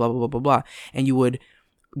enchiladas, and blah blah blah blah blah. And you would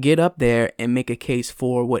get up there and make a case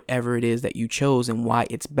for whatever it is that you chose and why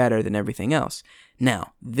it's better than everything else.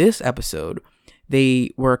 Now, this episode,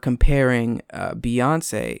 they were comparing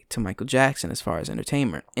Beyonce to Michael Jackson as far as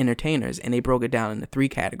entertainers, and they broke it down into 3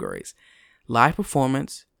 categories: live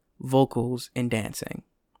performance, vocals, and dancing.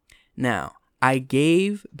 Now, I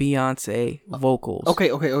gave Beyonce vocals.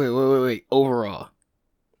 Okay, wait.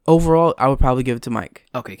 Overall, I would probably give it to Mike.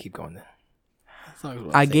 Okay, keep going then. As long as we're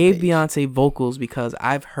on I the same gave page. Beyonce vocals because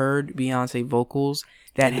I've heard Beyonce vocals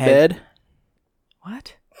that In had... bed?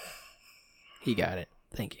 What? He got it.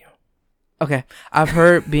 Thank you. Okay, I've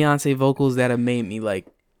heard Beyonce vocals that have made me like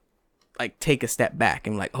take a step back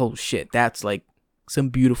and like, oh shit, that's like some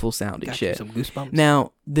beautiful sounding Got shit. you some goosebumps.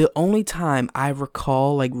 Now, the only time I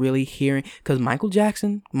recall like really hearing, because Michael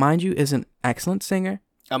Jackson, mind you, is an excellent singer.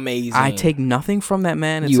 Amazing. I take nothing from that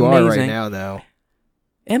man. It's you amazing. are right now, though.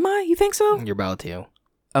 Am I? You think so? You're about to.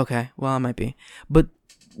 Okay, well I might be, but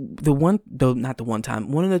one of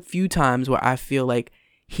the few times where I feel like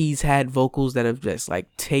he's had vocals that have just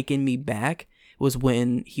like taken me back was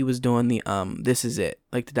when he was doing the This Is It,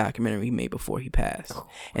 like the documentary he made before he passed.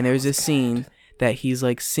 And there's this scene that he's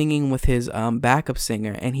like singing with his backup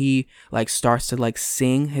singer, and he like starts to like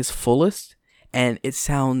sing his fullest, and it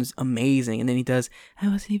sounds amazing. And then he does, I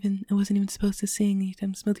wasn't even supposed to sing,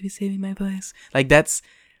 I'm supposed to be saving my voice. Like that's,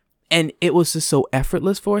 and it was just so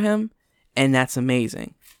effortless for him, and that's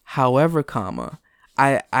amazing. However,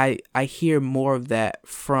 I hear more of that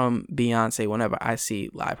from Beyonce whenever I see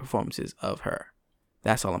live performances of her.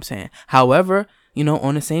 That's all I'm saying. However,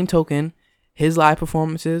 on the same token, his live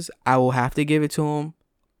performances, I will have to give it to him.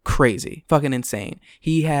 Crazy. Fucking insane.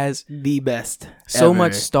 He has the best. so ever.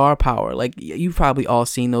 much star power. Like, you've probably all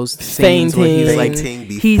seen those scenes where he's like, Fainting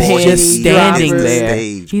he's before just he standing hits the there.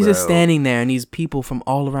 stage, He's just bro. standing there, and these people from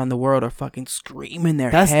all around the world are fucking screaming their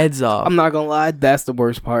That's- heads off. I'm not gonna lie, that's the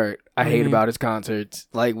worst part I hate Mhm. about his concerts.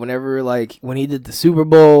 Like whenever, like when he did the Super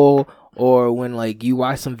Bowl, or when like you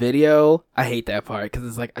watch some video, I hate that part because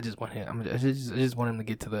it's like I just want him. I just want him to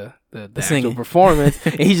get to the actual singing. performance,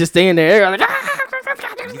 and he's just standing there like.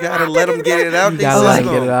 You gotta let them get it out. You They gotta let 'em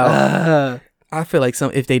system. get it out. I feel like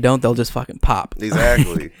if they don't, they'll just fucking pop.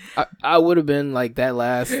 Exactly. I would have been like that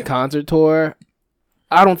last concert tour.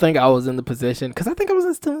 I don't think I was in the position because I think I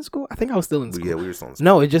was still in school. I think I was still in school. Yeah, we were still in school.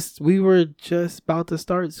 No, we were just about to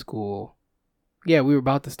start school. Yeah, we were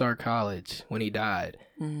about to start college when he died.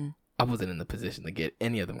 Mm. I wasn't in the position to get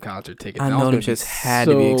any of them concert tickets. I was know gonna them be just had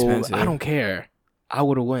to be expensive. I don't care. I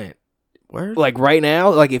would have went. Word? Like right now,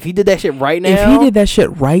 like if he did that shit right now, If he did that shit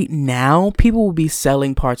right now, people would be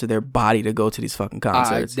selling parts of their body to go to these fucking I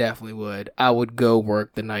concerts. definitely would. I would go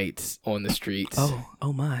work the nights on the streets.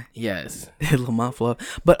 Oh my. Yes. Lamont Love.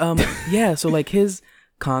 But yeah, so like his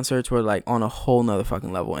concerts were like on a whole nother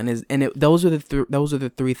fucking level, and those are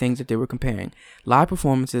the 3 things that they were comparing: live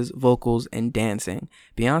performances, vocals, and dancing.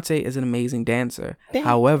 Beyonce is an amazing dancer.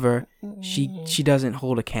 However, she doesn't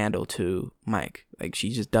hold a candle to Mike. Like,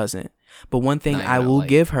 she just doesn't. But one thing I will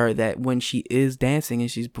give her, that when she is dancing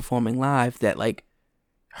and she's performing live, that like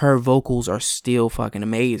her vocals are still fucking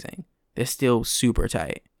amazing. They're still super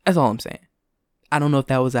tight. That's all I'm saying. I don't know if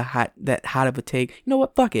that was hot of a take. You know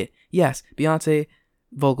what? Fuck it. Yes, Beyonce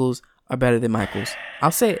vocals are better than Michael's.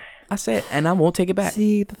 I'll say it. I say it, and I won't take it back.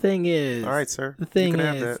 See, the thing is, All right, sir. The thing You can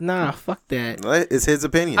have is, that. nah, fuck that. It's his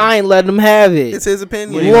opinion. I ain't letting him have it. It's his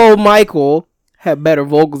opinion. Lil Michael had better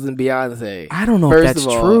vocals than Beyonce. I don't know First if that's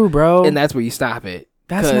of all, true, bro. And that's where you stop it.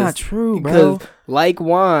 That's not true, bro. Because like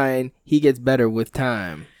wine, he gets better with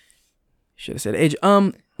time. Should have said age.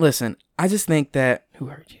 Listen, I just think that Who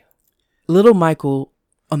hurt you? Little Michael,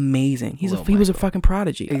 amazing. He was a Michael. fucking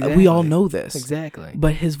prodigy. Exactly. We all know this. Exactly.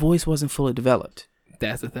 But his voice wasn't fully developed.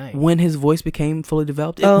 That's the thing. When his voice became fully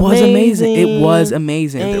developed, it was amazing. It was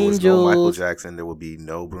amazing. If there was no Michael Angels. Jackson, there would be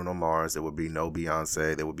no Bruno Mars, there would be no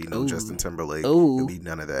Beyonce, there would be no Ooh. Justin Timberlake, Ooh. there would be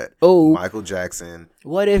none of that. Ooh. Michael Jackson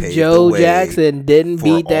What if paved Joe the way Jackson didn't for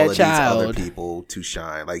beat all that of these other child? people to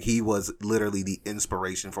shine. Like, he was literally the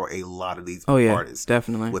inspiration for a lot of these Oh yeah, artists.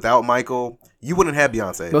 definitely. Without Michael, you wouldn't have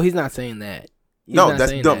Beyonce. No, he's not saying that. He's No, not that's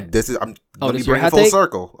saying dumb. that. This is let this me your bring it hot full take?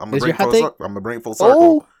 circle. I'm This gonna your hot bring take? I'm gonna bring it full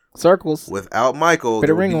circle. Oh, circles. Without Michael, Put a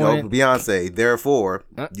there would ring be on no it. Beyonce. Therefore,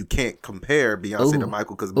 Huh? you can't compare Beyonce to Ooh.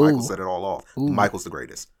 Michael because Michael Ooh. set it all off. Ooh. Michael's the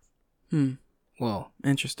greatest. Well,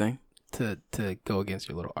 Interesting. to go against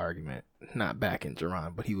your little argument, not backing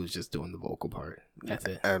Jerron, but he was just doing the vocal part. That's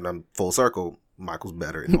it. And I'm full circle. Michael's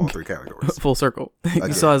better in all 3 categories. Full circle. You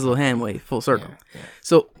Again. saw his little hand wave. Full circle. Yeah.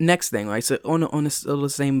 So next thing, right? So on the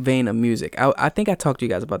same vein of music, I think I talk to you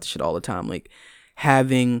guys about this shit all the time. Like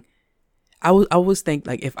having, I always think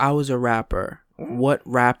like if I was a rapper what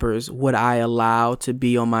rappers would I allow to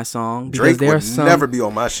be on my song? Drake would never be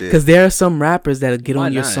on my shit. Because there are some rappers that'll get Why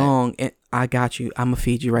on your not? song, and I got you. I'm gonna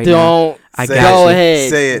feed you right now. Don't. I Say got Go you. ahead.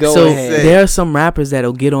 Say it. Go So ahead. there are some rappers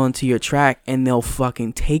that'll get onto your track and they'll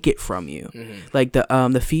fucking take it from you. Like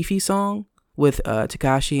the Fifi song with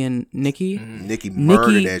Tekashi and Nicki. Nicki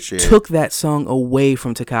murdered Nicki that shit. took that song away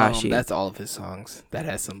from Tekashi. That's all of his songs. That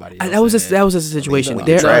has somebody else. that was in that it. was just a situation. You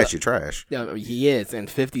There, trash, you trash. Yeah, he is, and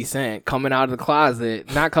 50 Cent coming out of the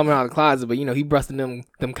closet, not coming out of the closet, but he busting them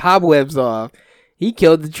cobwebs off. He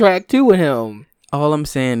killed the track too with him. all I'm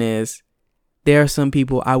saying is, there are some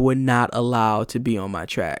people I would not allow to be on my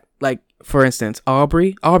track. Like, for instance,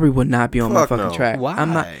 Aubrey. Aubrey would not be on my Fuck fucking no. track. Why?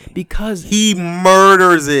 I'm not, because He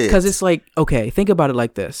murders it. Because it's like, okay, think about it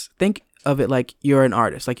like this. Think of it like you're an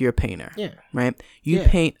artist, like you're a painter. Yeah. Right? You Yeah.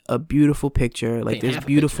 paint a beautiful picture, like Paint this half a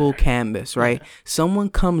beautiful picture. canvas, right? Someone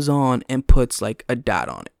comes on and puts like a dot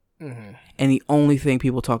on it. Mm-hmm. And the only thing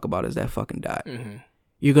people talk about is that fucking dot. Mm-hmm.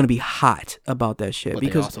 You're going to be hot about that shit. But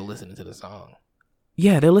because, they also listening to the song.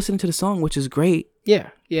 yeah, they're listening to the song, which is great. Yeah.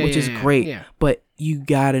 Yeah. Which is yeah, great. Yeah. But you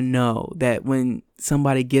got to know that when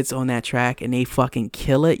somebody gets on that track and they fucking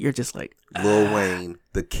kill it, you're just like, Lil Wayne,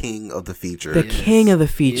 the king of the feature. the Yes. king of the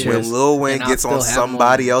Yes. features. When Lil Wayne And I gets on still have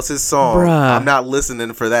somebody one. else's song, Bruh. I'm not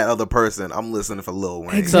listening for that other person. I'm listening for Lil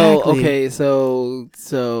Wayne. Exactly. So okay,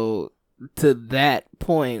 so to that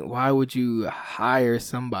point, why would you hire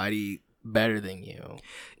somebody better than you?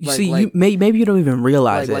 Maybe you don't even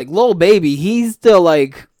realize it. like Lil Baby, he's still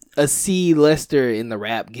like a C-lister in the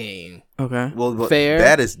rap game. Okay. Well,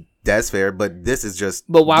 Fair. That's fair, but this is just.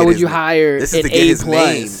 But why get would his you na- hire This is an to get A his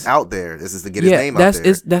name plus? out there. This is to get his Yeah, name that's out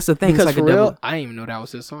there. that's the thing. Because it's like for a real, double. I didn't even know that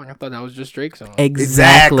was his song. I thought that was just Drake's song.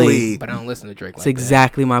 Exactly. But I don't listen to Drake It's like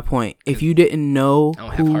exactly my point. If you didn't know that. I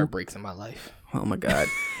don't have who, heartbreaks in my life. oh my god,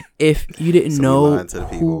 if you didn't So we know lying to the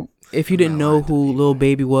who, people. if you didn't know who Lil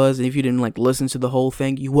Baby was, and if you didn't like listen to the whole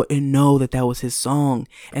thing, you wouldn't know that was his song,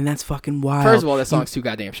 and that's fucking wild. First of all, that song's too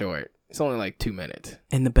goddamn short. It's only like 2 minutes.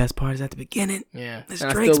 And the best part is at the beginning. Yeah. It's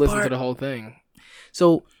And I Drake's still listen part. to the whole thing.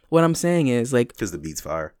 So what I'm saying is, like, Because the beat's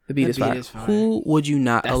fire. the beat, The is, beat fire. is fire. Who would you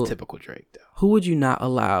not? That's typical Drake, though. Who would you not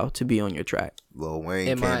allow to be on your track? Lil Wayne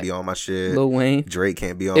Am can't I- be on my shit. Lil Wayne. Drake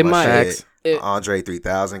can't be on It my might- shit. It- Andre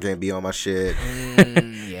 3000 can't be on my shit.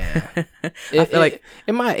 Yeah. I feel like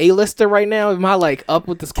am I A-lister right now? Am I like up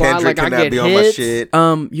with the squad? Kendrick like I cannot get be on my hits? shit.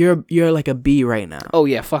 you're like a B right now. Oh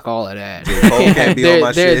yeah, fuck all of that. J. Cole can't be on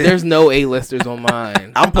my shit. There's no A-listers on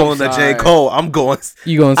mine. I'm pulling the J. sorry. Cole. I'm going.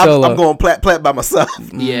 You going solo? I'm going plat by myself.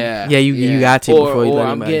 Yeah, Yeah, you got to Or, before you or let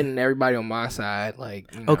I'm anybody. getting everybody on my side. Like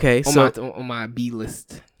Okay, on so- on my B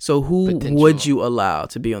list. So who Potential. would you allow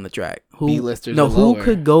to be on the track? Who B-listers No, or who lower.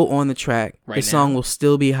 could go on the track? Right the song now. will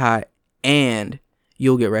still be hot, and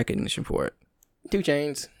you'll get recognition for it. 2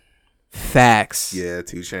 Chainz, Facts. Yeah,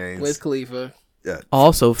 2 Chainz. Wiz Khalifa. Yeah,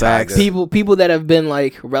 Also facts. Tiger. People that have been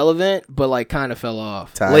like relevant, but like kind of fell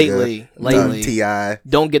off Tiger, lately. T.I.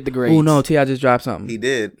 Don't get the grades. Oh no, T.I. just dropped something. He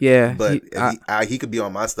did. Yeah, But he- he could be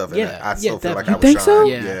on my stuff. And Yeah, I still yeah, feel like definitely. I would You think so?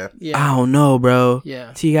 shine. Yeah, Yeah. I don't know, bro.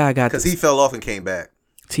 yeah. T.I. got Because he fell off and came back.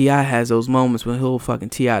 T.I. has those moments when he'll fucking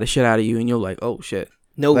T.I. the shit out of you, and you're like, oh shit,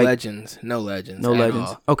 No Like- legends. No legends. no at legends.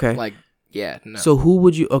 all. Okay, Like, yeah, no. so who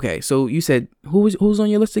would you? Okay, so you said who's on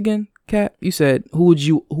your list again, Kat? You said who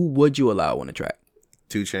would you allow on the track?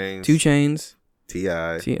 2 Chainz. 2 Chainz.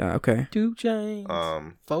 T.I. T.I. Okay. 2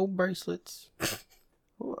 Chainz. 4 bracelets.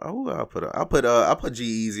 Who I'll put G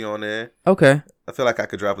Easy on there. Okay. I feel like I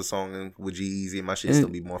could drop a song in with G Easy and my shit And- still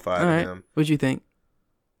be more fire All than right. him. What'd you think,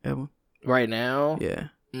 Evan? Right now, Yeah.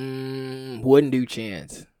 wouldn't do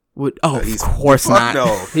Chance. Would of He's- course Fuck not.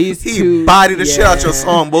 no. He's He too- bodied the shit out your yeah.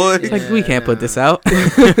 song, boy. Yeah. Like we can't put this out.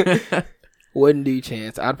 Wouldn't do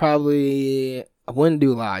Chance. I wouldn't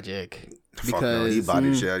do Logic. Fuck no, he Because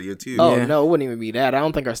bodied the shit out of you too. oh Yeah. no, it wouldn't even be that. I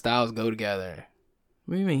don't think our styles go together.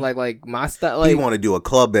 What do you mean? Like my style. He Like want to do a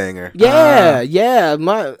club banger. yeah.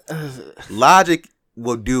 My Logic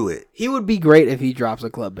will do it. he would be great if he drops a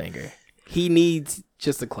club banger. He needs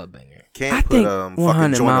just a club banger. Can't I put think fucking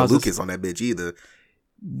 100 Joyner miles is- Lucas on that bitch either.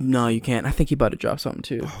 no, you can't. I think he about to drop something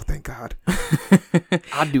too. Oh, thank God.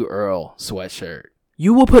 I'd do Earl sweatshirt.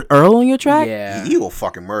 You will put Earl on your track? Yeah, He will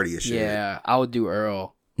fucking murder your shit. yeah. I would do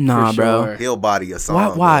Earl. Nah, for bro. sure. He'll body a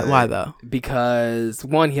song. Why? but- Why though? Because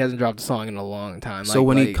one, he hasn't dropped a song in a long time. So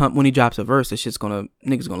when he drops a verse, the shit's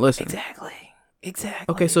niggas gonna listen. exactly.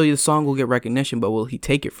 Okay, so the song will get recognition, but will he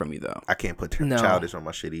take it from you though? I can't put No. Childish on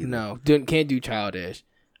my shit either. No, can't do Childish.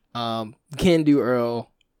 Can do Earl.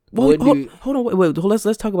 Well, Would hold, do hold on, wait.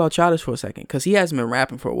 Let's talk about Childish for a second, because he hasn't been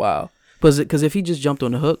rapping for a while. Because if he just jumped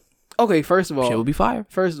on the hook, Okay, first of all, shit would be fire.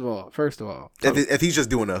 First of all, If he's just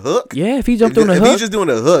doing a hook, Yeah, if he jumped on a if hook, he's just doing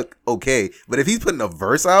a hook, okay. But if he's putting a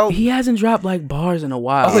verse out, he hasn't dropped like bars in a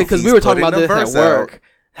while. okay, because we were talking about putting this a at verse work,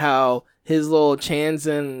 how his little Chance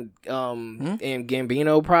and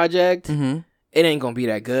Gambino project, it ain't gonna be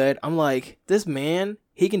that good. I'm like, this man,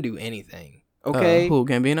 he can do anything. Okay, who,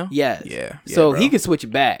 Gambino? Yes. Yeah. So he can switch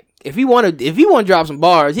it back. If he want to drop some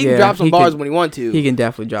bars, he can drop some bars when he want to. He can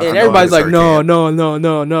definitely drop. And some everybody's bars. like, no,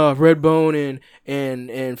 Redbone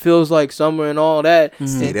and feels like summer and all that.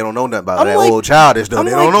 See, they don't know nothing about I'm that like- old childish though. I'm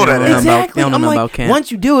They like, don't know that. Exactly. They don't know I'm nothing like, about Camp.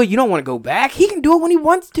 once you do it, you don't want to go back. He can do it when he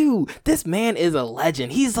wants to. This man is a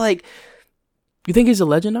legend. He's like You think he's a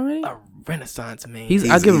legend already? a Renaissance man.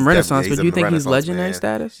 I give him Renaissance, definitely- but do you he's a think he's Renaissance legendary man.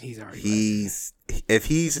 status? He's already. If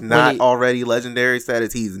he's not he- already legendary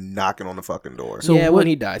status, he's knocking on the fucking door. So yeah, what- when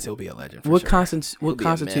he dies, he'll be a legend. What He'll be a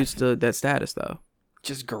constitutes myth. that status though?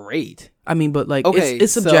 Just great. I mean, but like Okay,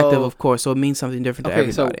 it's subjective, so- of course, so it means something different to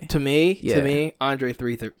Okay, so everybody. to me, Yeah. Andre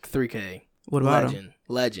 3K. What about him?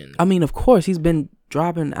 Legend. I mean, of course, he's been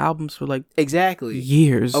dropping albums for like Exactly.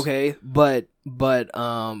 years. Okay, but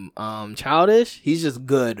Childish, he's just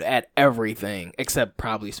good at everything except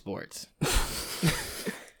probably sports.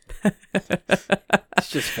 It's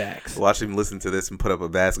just facts. Watch him listen to this and put up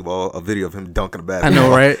a video of him dunking a I basketball.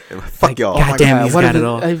 know, right? Fuck Like, y'all. God damn, he's what got is it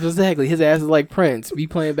all. Exactly. His ass is like Prince. Be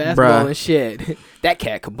playing basketball Bruh. and shit. That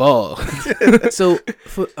cat can ball. So,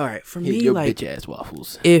 for me, Your like, bitch ass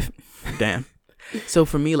waffles. damn. So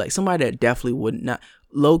for me, like somebody that definitely would not,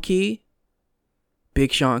 low key,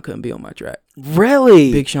 Big Sean couldn't be on my track.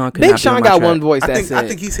 Really? Big Sean could Big not be Sean on my got track. one voice. I That's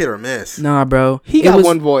think it. he's hit or miss. Nah, bro. He It got was-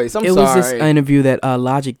 one voice. I'm it sorry. was this interview that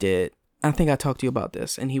Logic did. I think I talked to you about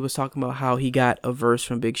this, and he was talking about how he got a verse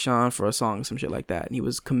from Big Sean for a song, some shit like that, and he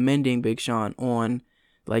was commending Big Sean on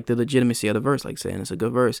like the legitimacy of the verse, like saying it's a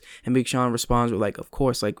good verse, and Big Sean responds with like, "Of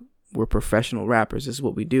course, like we're professional rappers. This is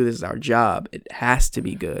what we do. This is our job. It has to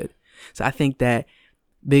be good." So I think that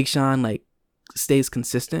Big Sean like stays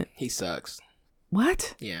consistent. He sucks.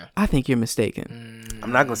 What? Yeah. I think you're mistaken.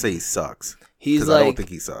 I'm not gonna say he sucks. He's 'cause like I don't think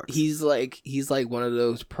he sucks. He's like one of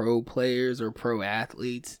those pro players or pro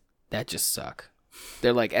athletes that just suck.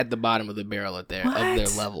 They're like at the bottom of the barrel of their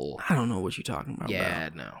What? level. I don't know what you're talking about. Yeah,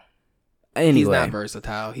 bro. no. Anyway, He's not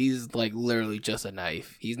versatile. He's like literally just a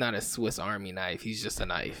knife. He's not a Swiss Army knife. He's just a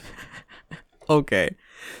knife. okay.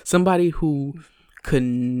 Somebody who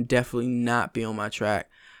could definitely not be on my track.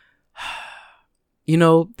 You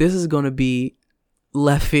know, this is going to be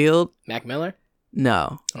left field. Mac Miller?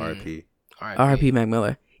 No. R.I.P. R.I.P. Mac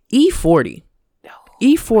Miller. E40.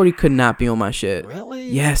 E40 could not be on my shit. Really?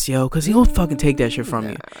 Yes, yo, because he'll fucking take that shit from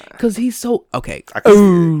you. Because he's so... Okay. I can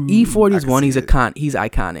see it. E40 is I can one. see He's it. he's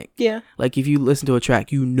iconic. Yeah. Like, if you listen to a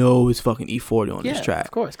track, you know it's fucking E40 on Yeah, this track.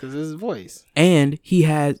 of course, because it's his voice. And he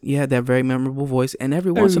had that very memorable voice. And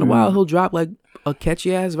every once in a while, he'll drop like a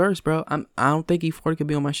catchy ass verse, bro. I don't think E40 could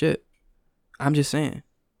be on my shit. I'm just saying.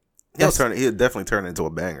 He'll definitely turn it into a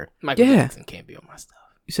banger. Michael Yeah. Jackson can't be on my stuff.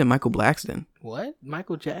 You said Michael Blackston. What?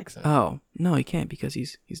 Michael Jackson? Oh no, he can't because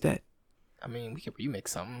he's dead. I mean, we could remix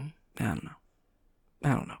something. I don't know, but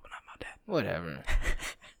not about that. Whatever.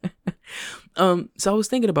 So I was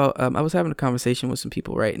thinking about I was having a conversation with some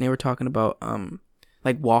people, right? And they were talking about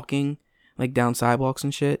like walking like down sidewalks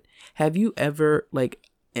and shit. Have you ever like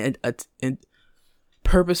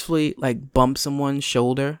purposefully like bump someone's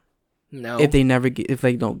shoulder No. if they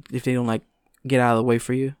don't like get out of the way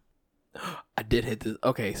for you? I did hit this.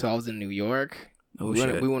 Okay, so I was in New York. Oh, we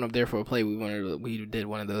shit. went up there for a play. We did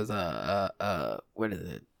one of those what is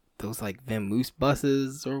it? Those like Moose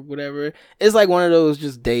buses or whatever. It's like one of those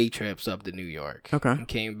just day trips up to New York. Okay. And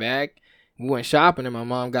came back. We went shopping and my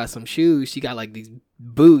mom got some shoes. She got like these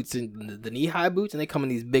boots and the knee high boots, and they come in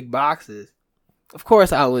these big boxes. Of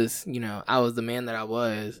course, I was the man that I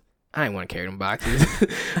was. I didn't want to carry them boxes,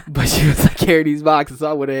 but she was like, carry these boxes. So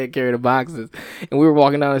I went ahead and carried the boxes, and we were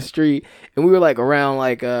walking down the street, and we were like around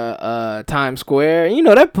like Times Square, and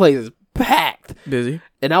that place is packed. Busy.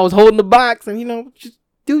 And I was holding the box, and just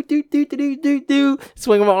do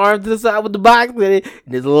swinging my arm to the side with the box, and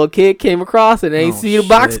this little kid came across, and they ain't see the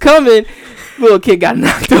box shit. coming. Little kid got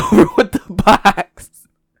knocked over with the box.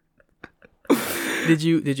 Did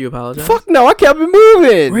you apologize? Fuck no, I kept it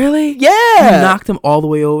moving. Really? Yeah. You knocked him all the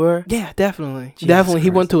way over? Yeah, definitely. Jesus Definitely. He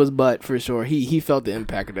Christ. went to his butt for sure. He felt the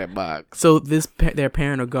impact of that box. So their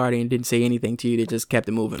parent or guardian didn't say anything to you. They just kept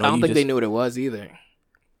it moving. I don't think they knew what it was either.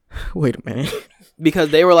 Wait a minute.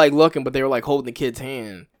 Because they were like looking, but they were like holding the kid's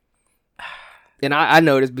hand. And I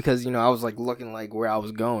noticed because, I was like looking like where I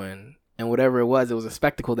was going. and whatever it was a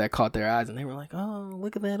spectacle that caught their eyes, and they were like, "Oh,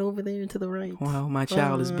 look at that over there to the right." Wow, my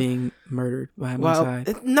child is being murdered by my Well, side.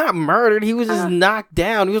 it's not murdered. He was just knocked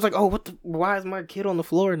down. He was like, "Oh, why is my kid on the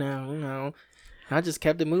floor now?" I just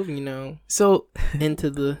kept it moving, So into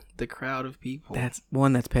the crowd of people. that's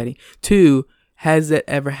one. That's petty. Two. Has that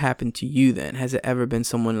ever happened to you? Then has it ever been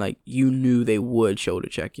someone like you knew they would shoulder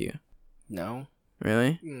check you? No.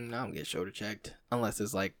 Really? I don't get shoulder checked unless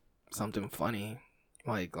it's like something funny,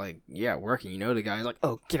 like working. The guy's like,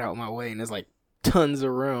 "Oh, get out of my way," and there's like tons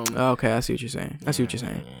of room. Oh, okay, I see what you're saying.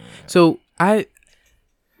 So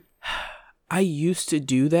I used to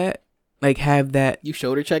do that, like have that. You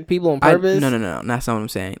shoulder check people on purpose? No, that's not what I'm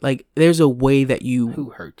saying. Like there's a way that Who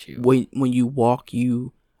hurt you? when you walk,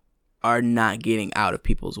 you are not getting out of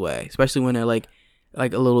people's way, especially when they're like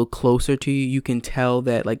a little closer to you. You can tell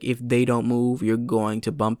that like if they don't move, you're going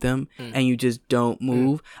to bump them, and you just don't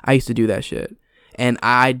move. I used to do that shit, and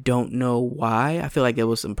I don't know why. I feel like there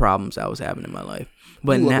was some problems I was having in my life,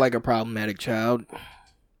 but You look like a problematic child.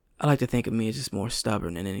 I like to think of me as just more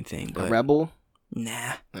stubborn than anything. But A rebel?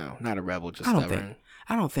 Nah, No, not a rebel. Just I don't stubborn.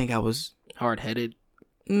 I don't think I was. Hard-headed.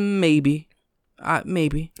 Maybe.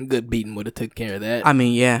 Maybe. Good beating would have took care of that. I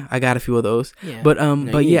mean, yeah, I got a few of those. Yeah. But No,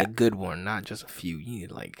 but you need yeah. a good one, not just a few. You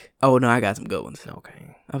need like. Oh no, I got some good ones.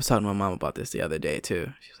 Okay. I was talking to my mom about this the other day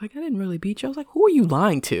too. She was like, "I didn't really beat you." I was like, "Who are you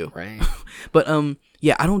lying to?" Right. But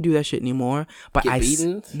yeah, I don't do that shit anymore. But Get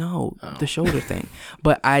beaten? No, Oh. the shoulder thing.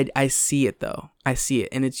 But I see it though. I see it,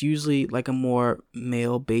 and it's usually like a more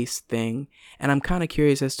male based thing. And I'm kind of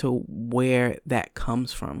curious as to where that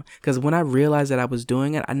comes from. Because when I realized that I was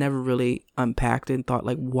doing it, I never really unpacked it and thought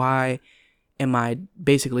like, why am I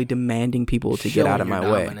basically demanding people to get out of my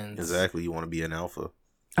way? Exactly. You want to be an alpha.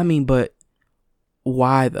 I mean, but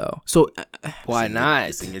why though? So Why not?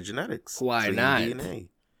 It's in your genetics. Why It's in your not? DNA.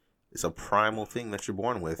 It's a primal thing that you're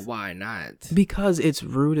born with. Why not? because it's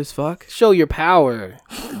rude as fuck. Show your power.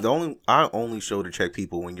 I only shoulder check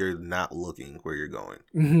people when you're not looking where you're going.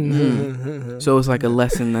 So it's like a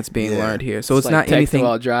lesson that's being Yeah. learned here. So it's like not texting anything.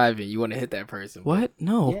 while driving. You want to hit that person. What?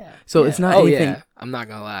 No. Yeah. So Yeah. it's not Oh, anything. Yeah. I'm not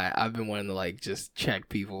gonna lie. I've been wanting to like just check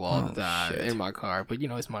people all the Oh, time shit. in my car, but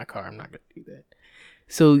it's my car. I'm not gonna do that.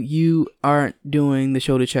 So you aren't doing the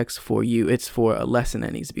shoulder checks for you. It's for a lesson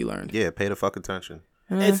that needs to be learned. Yeah, pay the fuck attention.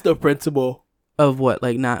 It's the principle. Of what?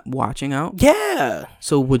 Like not watching out? Yeah.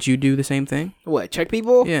 So would you do the same thing? What? Check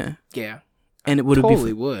people? Yeah. Yeah. And it would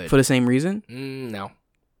Totally be would. for the same reason? No.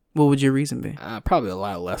 What would your reason be? Probably a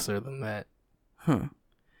lot lesser than that. Huh.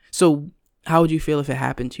 So how would you feel if it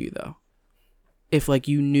happened to you though? If like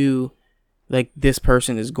you knew like this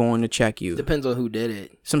person is going to check you. Depends on who did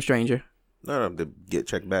it. Some stranger. No, get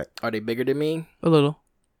checked back. Are they bigger than me? A little.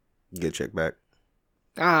 Get checked back.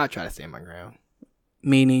 I try to stand my ground.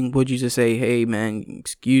 Meaning, would you just say, "Hey, man,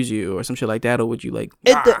 excuse you," or some shit like that, or would you like?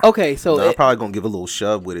 Okay, so I'm probably gonna give a little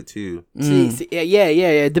shove with it too. See, yeah.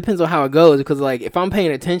 It depends on how it goes. Because like, if I'm paying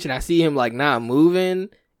attention, I see him like not moving.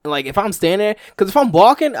 Like if I'm standing there, because if I'm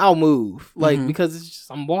walking, I'll move. Like because it's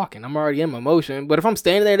just I'm walking, I'm already in my motion. But if I'm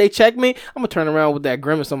standing there, they check me, I'm gonna turn around with that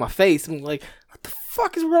grimace on my face. I'm like, what the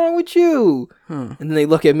fuck is wrong with you? And then they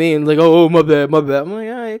look at me and like, oh, my bad. I'm like,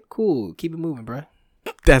 all right, cool, keep it moving, bro.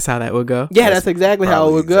 That's how that would go. Yeah, that's exactly how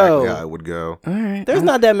it would go. How it would go. All right. There's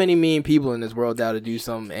not that many mean people in this world that would do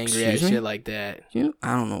some angry ass Excuse me? shit like that.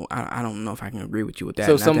 I don't know. I don't know if I can agree with you with that.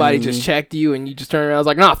 So Not that somebody many- just checked you and you just turn around. I was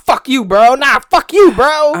like, nah, fuck you, bro. Nah, fuck you,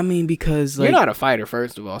 bro. I mean, because like You're not a fighter,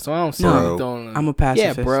 first of all, so I don't see No, you throwing. I'm a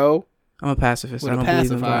pacifist. Yeah, bro. I'm a pacifist. With I a don't believe in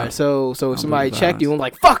pacifier. violence. So if don't somebody believe in checked you violence. and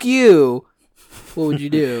like, fuck you, what would you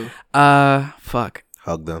do? Fuck.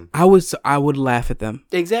 Hug them. I would laugh at them.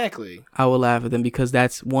 Exactly. I would laugh at them because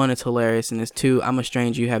that's one, it's hilarious, and it's two, I'm a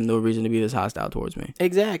stranger. You have no reason to be this hostile towards me,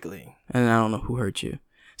 Exactly. and I don't know who hurt you.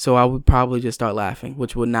 So I would probably just start laughing,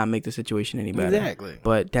 which would not make the situation any better. Exactly.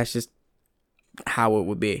 But that's just how it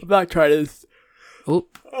would be. I'm not trying to.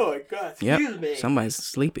 Oop. Oh my god. Yep. Excuse me. Somebody's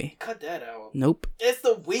sleepy. Cut that out. Nope. It's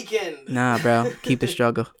the weekend. Nah, bro. Keep the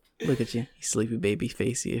struggle. Look at you. You sleepy baby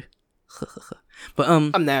face you. But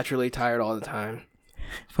I'm naturally tired all the time.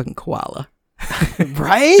 fucking koala.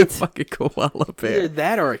 Right? Fucking koala Either bear.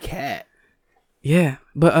 that or a cat. Yeah.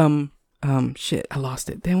 But shit, I lost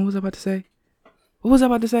it. Damn, what was I about to say? What was I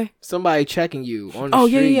about to say? Somebody checking you on the Oh,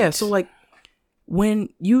 street. yeah. So like when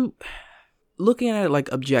you looking at it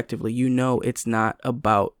like objectively, you know it's not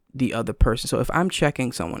about the other person. So if I'm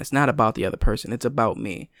checking someone, it's not about the other person. It's about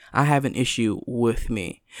me. I have an issue with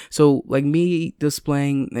me. So like me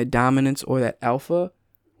displaying the dominance or that alpha,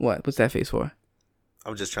 what's that face for?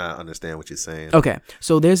 I'm just trying to understand what you're saying. Okay,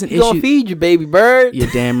 so there's an He gonna issue. feed you, baby bird. You're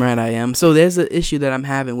damn right I am. So there's an issue that I'm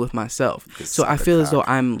having with myself. Good So I sucker feel as though cock.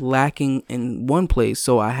 I'm lacking in one place,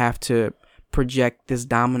 so I have to project this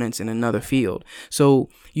dominance in another field. So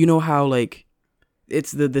you know how like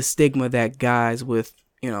it's the stigma that guys with,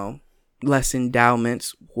 you know, less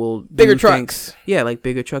endowments will Bigger do trucks. things, yeah, like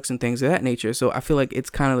bigger trucks and things of that nature. So I feel like it's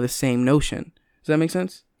kind of the same notion. Does that make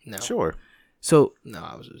sense? No, Sure. So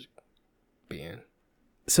I was just being.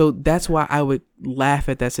 so that's why I would laugh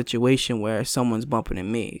at that situation where someone's bumping at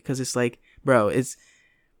me, because it's like, bro, it's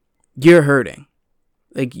you're hurting.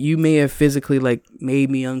 Like you may have physically like made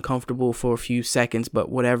me uncomfortable for a few seconds, but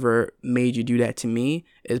whatever made you do that to me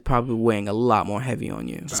is probably weighing a lot more heavy on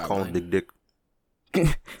you. Just call him Big Dick.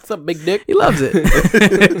 What's up, big dick? He loves it.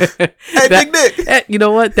 Hey, Big Dick. You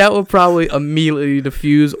know what? That would probably immediately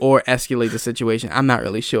diffuse or escalate the situation. I'm not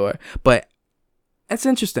really sure, but that's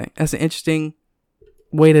interesting. That's an interesting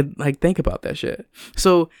way to like think about that shit.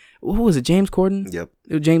 So, who was it? James Corden?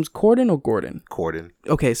 Yep. James Corden or Gordon? Corden.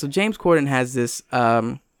 Okay, so James Corden has this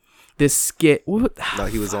this skit. What No,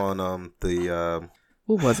 he was on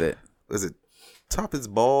what was it? was it Top His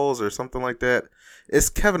Balls or something like that? It's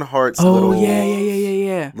Kevin Hart's Oh little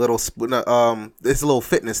yeah. little this little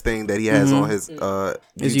fitness thing that he has on his His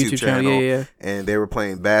YouTube channel. Yeah. And they were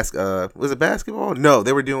playing was it basketball? No,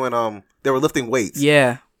 they were doing they were lifting weights.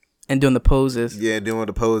 Yeah, and doing the poses. Yeah, doing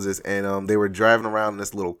the poses, and they were driving around in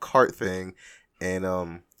this little cart thing,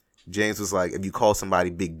 and James was like, if you call somebody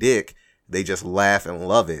Big Dick, they just laugh and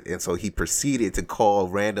love it, and so he proceeded to call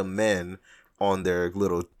random men on their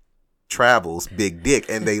little travels Big Dick,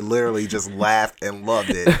 and they literally just laughed and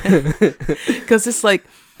loved it. Because it's like,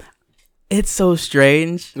 it's so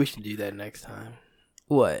strange. We should do that next time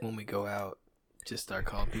What? when we go out. Just start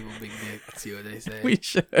calling people big dick. See what they say. We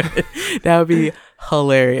should. That would be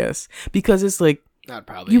hilarious. Because it's like, I'd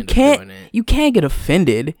probably you end up doing can't it. you can't get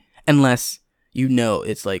offended unless you know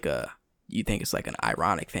it's like you think it's like an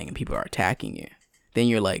ironic thing and people are attacking you. Then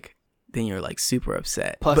you're like super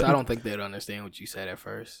upset. Plus, But- I don't think they'd understand what you said at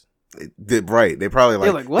first. Right? They probably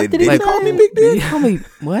They're like, like, what Did did he he say? call me Did Big Dick? you call me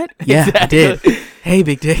what? Yeah, I did. Hey,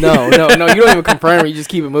 big dick. No, you don't even confirm. You just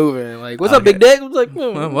keep it moving. Like, what's up, Okay. big dick? I was like,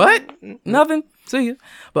 hmm. What? Nothing. See you.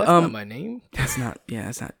 But That's not my name. that's not. Yeah,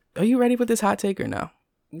 that's not. Are you ready with this hot take or no?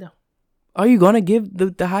 No, Are you gonna give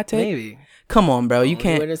the hot take? maybe. Come on, bro. You Only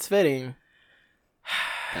can't. when it's fitting.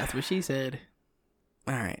 That's what she said.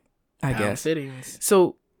 All right. I Pound guess. fittings.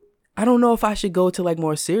 So I don't know if I should go to like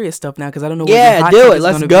more serious stuff now because I don't know. Yeah, what the hot do take it. is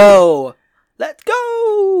Let's gonna go. Let's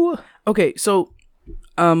go. be. Okay, so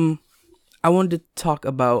I wanted to talk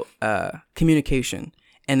about communication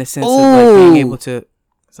in the sense of like being able to,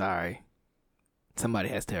 Sorry. Somebody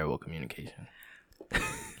has terrible communication.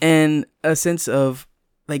 and a sense of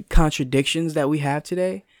like contradictions that we have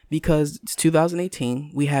today. Because it's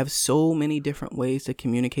 2018, we have so many different ways to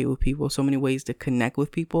communicate with people, so many ways to connect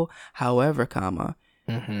with people. However,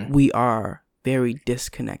 we are very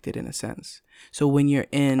disconnected in a sense. So when you're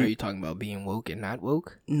in, Are you talking about being woke and not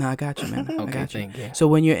woke? no, I got you, man. I Okay, got you. thank you. So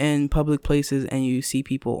when you're in public places and you see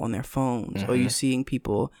people on their phones, or you're seeing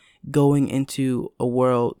people going into a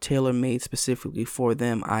world tailor-made specifically for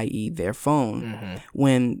them, i.e. their phone,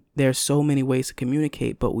 when there's so many ways to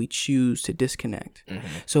communicate, but we choose to disconnect.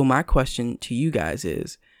 So my question to you guys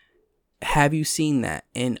is, have you seen that?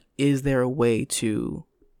 And is there a way to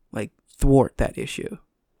like thwart that issue?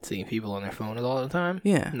 Seeing people on their phones all the time?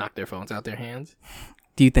 Yeah. Knock their phones out their hands?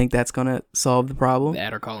 Do you think that's going to solve the problem?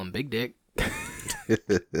 That or call them big dick?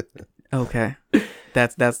 Okay.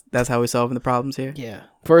 That's how we're solving the problems here? Yeah.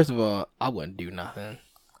 First of all, I wouldn't do nothing.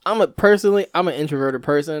 I'm an introverted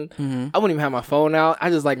person. I wouldn't even have my phone out. I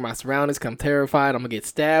just like my surroundings. 'Cause I'm terrified I'm gonna get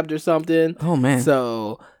stabbed or something. Oh, man.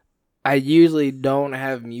 So I usually don't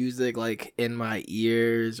have music like in my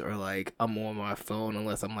ears or like I'm on my phone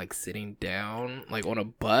unless I'm like sitting down like on a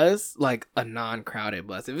bus, like a non-crowded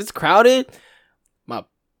bus. If it's crowded, my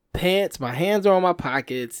hands are on my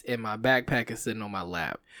pockets and my backpack is sitting on my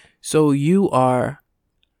lap. So you are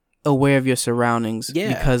aware of your surroundings Yeah.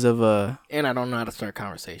 because of And I don't know how to start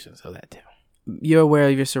conversations, so that too. you're aware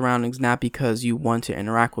of your surroundings not because you want to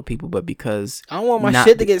interact with people, but because I don't want my Not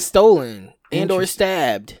shit to get stolen and or Interesting.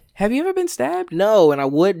 stabbed. have you ever been stabbed? No, and I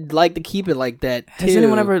would like to keep it like that too. Has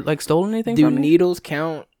anyone ever like stolen anything Do from you? needles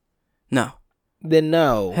count? No. Then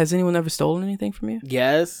no. Has anyone ever stolen anything from you?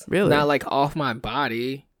 Yes. Really? Not like off my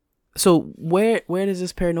body. So where does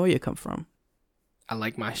this paranoia come from? I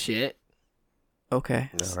like my shit. Okay.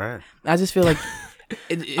 All right. I just feel like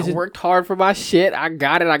I worked hard for my shit. I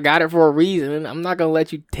got it for a reason. I'm not gonna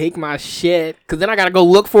let you take my shit, because then I gotta go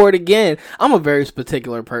look for it again. I'm a very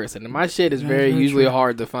particular person, and my shit is very usually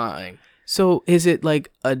hard to find. So is it like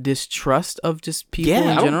a distrust of just people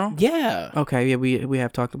in general? Yeah. Okay, yeah, we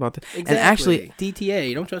have talked about that. Exactly. And actually, DTA,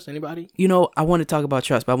 you don't trust anybody. I want to talk about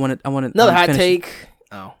trust, but I want to another hot take.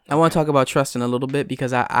 Oh, okay. I want to talk about trust in a little bit,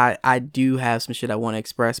 because I do have some shit I want to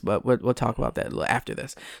express, but we'll talk about that after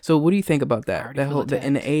this. So what do you think about that?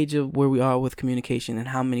 In the age of where we are with communication and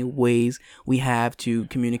how many ways we have to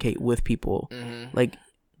communicate with people, like,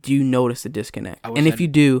 do you notice the disconnect? And if you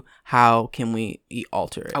do, how can we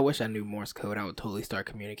alter it? I wish I knew Morse code. I would totally start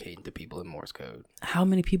communicating to people in Morse code. How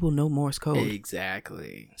many people know Morse code?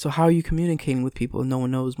 Exactly. So how are you communicating with people if no one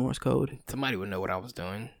knows Morse code? Somebody would know what I was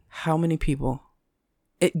doing. How many people?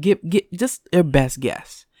 Get just their best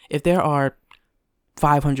guess. If there are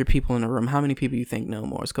 500 people in a room, how many people you think know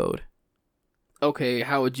Morse code? Okay,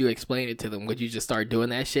 how would you explain it to them? Would you just start doing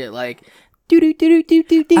that shit like?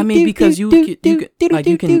 I mean, because you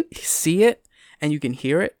can see it and you can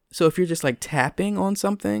hear it. So if you're just like tapping on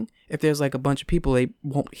something, if there's like a bunch of people, they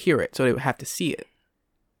won't hear it, so they would have to see it.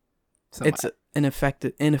 It's an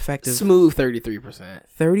ineffective. Smooth 33%.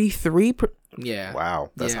 33%. Yeah.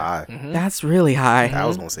 Wow, that's high. Mm-hmm. That's really high. I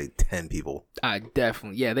was gonna say 10 people.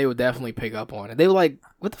 They would definitely pick up on it. They were like,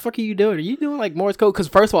 "What the fuck are you doing? Are you doing like Morse code?" Because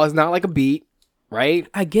first of all, it's not like a beat. Right,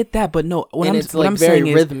 I get that, but no. What I'm very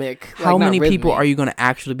saying rhythmic. Is, how many people are you going to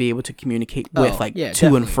actually be able to communicate with, to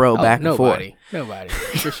definitely. And fro, back and forth? Nobody,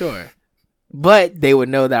 for sure. But they would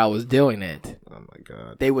know that I was doing it. Oh my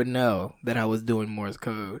god, they would know that I was doing Morse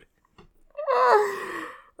code.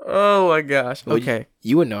 Oh my gosh. Well, okay,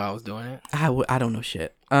 you would know I was doing it. I don't know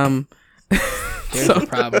shit. There's a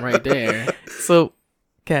problem right there. So,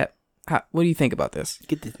 Kat, what do you think about this?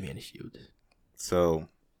 Get this man a shield. So,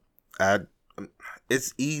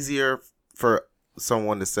 it's easier for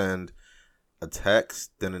someone to send a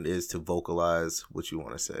text than it is to vocalize what you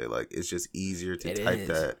want to say. Like, it's just easier to type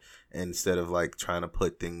that instead of like trying to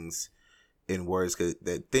put things in words. Cause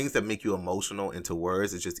things that make you emotional into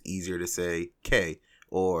words, it's just easier to say K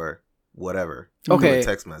or whatever. Okay. A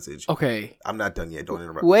text message. Okay. I'm not done yet. Don't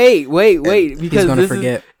interrupt. Wait. Because he's gonna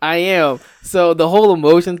forget. I am. So the whole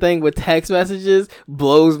emotion thing with text messages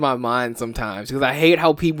blows my mind sometimes, because I hate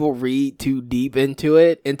how people read too deep into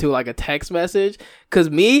like a text message. Because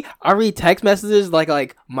I read text messages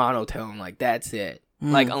like monotone, like that's it.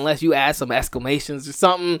 Like unless you add some exclamations or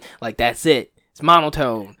something, like that's it. It's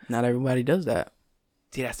monotone. Not everybody does that.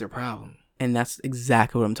 See, that's their problem. And that's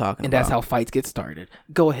exactly what I'm talking about. And that's how fights get started.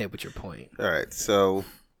 Go ahead with your point. All right. So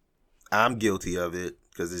I'm guilty of it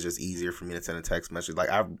because it's just easier for me to send a text message. Like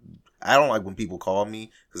I don't like when people call me,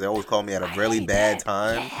 because they always call me at a really bad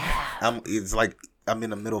time. Yeah. It's like I'm in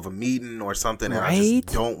the middle of a meeting or something, and I just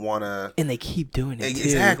don't want to. And they keep doing it too.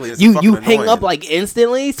 Exactly. It's you hang up like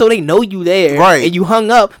instantly, so they know you there, right? And you hung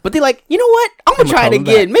up, but they're like, you know what? I'm gonna try it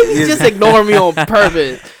again. Maybe just ignore me on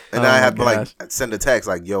purpose. And I have to like send a text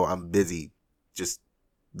like, "Yo, I'm busy. Just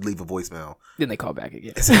leave a voicemail." Then they call back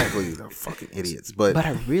again. Exactly. They're fucking idiots. But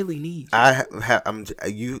I really need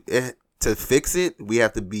you. To fix it, we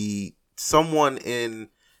have to be someone in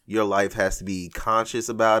your life has to be conscious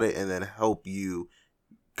about it, and then help you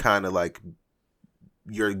kind of like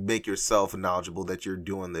make yourself knowledgeable that you're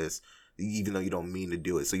doing this, even though you don't mean to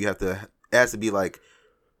do it. So you have to, it has to be like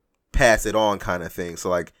pass it on kind of thing. So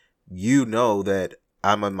like, you know that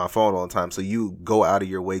I'm on my phone all the time, so you go out of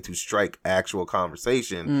your way to strike actual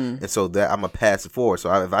conversation, and so that I'm gonna pass it forward.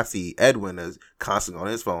 So if I see Edwin is constantly on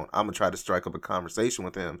his phone, I'm gonna try to strike up a conversation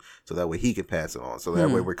with him, so that way he can pass it on. So that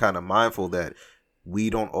way we're kind of mindful that we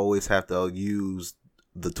don't always have to use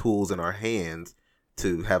the tools in our hands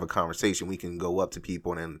to have a conversation. We can go up to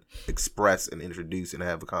people and then express and introduce and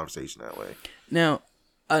have a conversation that way. Now,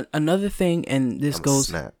 another thing, and this goes.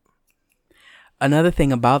 Snap. Another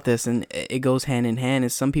thing about this, and it goes hand in hand,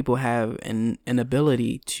 is some people have an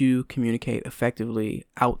ability to communicate effectively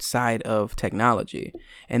outside of technology.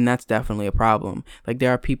 And that's definitely a problem. Like,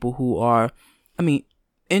 there are people who are,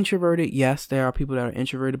 introverted. Yes, there are people that are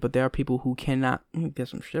introverted, but there are people who cannot. Let me get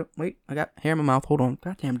some shit. Wait, I got hair in my mouth. Hold on.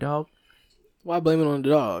 Goddamn dog. Why blame it on the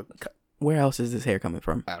dog? Where else is this hair coming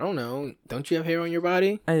from? I don't know. Don't you have hair on your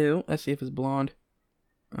body? I do. Let's see if it's blonde.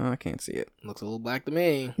 I can't see it. Looks a little black to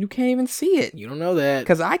me. You can't even see it. You don't know that.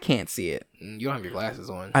 Because I can't see it. You don't have your glasses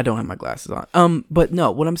on. I don't have my glasses on. But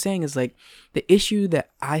no, what I'm saying is, like, the issue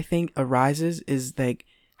that I think arises is, like,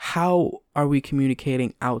 how are we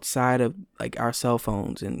communicating outside of, like, our cell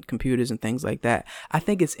phones and computers and things like that? I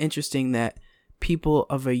think it's interesting that people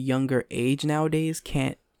of a younger age nowadays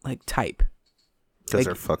can't, like, type. Because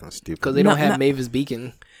they're fucking stupid. Because they don't have Mavis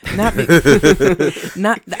Beacon. Not,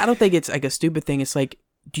 not. I don't think it's like a stupid thing. It's like,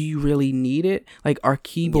 do you really need it? Like, are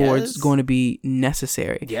keyboards going to be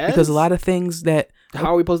necessary? Yes. Because a lot of things that.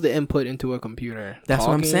 How are we supposed to input into a computer? That's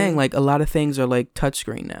what I'm saying. Like, a lot of things are like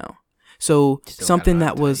touchscreen now. So something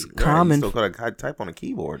that was common. You still gotta type on a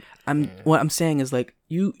keyboard. What I'm saying is, like,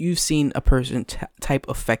 you've seen a person type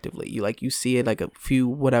effectively. You see it like a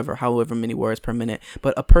few however many words per minute.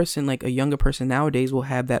 But a person, like a younger person nowadays, will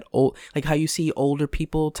have that old, like how you see older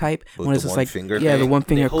people type With when it's the just one like finger the thing? one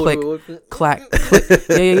finger click, clack, click.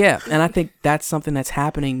 Yeah. And I think that's something that's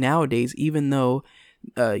happening nowadays. Even though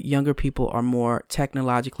younger people are more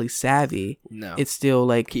technologically savvy, it's still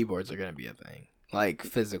like keyboards are gonna be a thing. Like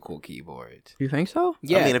physical keyboards. You think so?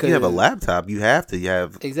 Yeah. I mean, if you have a laptop, you have to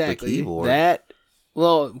have the keyboard.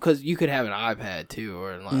 Well, because you could have an iPad too,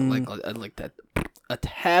 or like that, a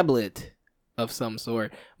tablet of some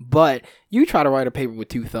sort. But you try to write a paper with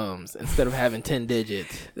 2 thumbs instead of having 10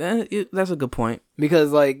 digits. That's a good point.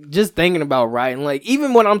 Because like just thinking about writing, like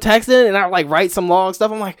even when I'm texting and I like write some long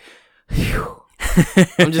stuff, I'm like, phew.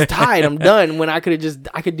 I'm just tired. I'm done. When I could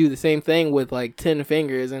do the same thing with like 10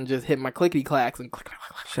 fingers and just hit my clickety clacks and click.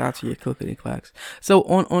 Shout out to your clickety clacks. So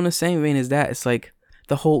on the same vein as that, it's like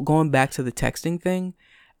the whole going back to the texting thing.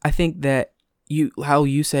 I think that how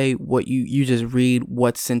you say what you just read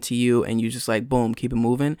what's sent to you and you just like boom, keep it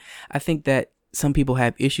moving. I think that some people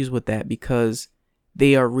have issues with that because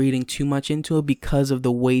they are reading too much into it because of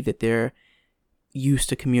the way that they're used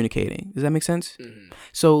to communicating. Does that make sense? Mm-hmm.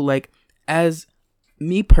 So like as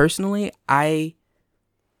me personally, I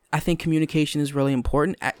think communication is really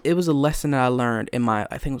important. It was a lesson that I learned in I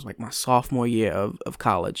think it was like my sophomore year of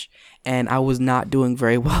college. And I was not doing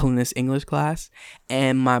very well in this English class.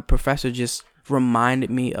 And my professor just reminded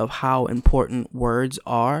me of how important words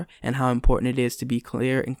are and how important it is to be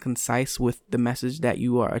clear and concise with the message that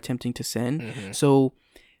you are attempting to send. Mm-hmm. So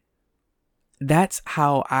that's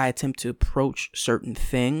how I attempt to approach certain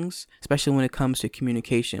things, especially when it comes to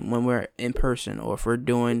communication, when we're in person or if we're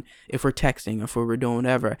texting or if we're doing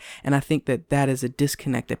whatever. And I think that is a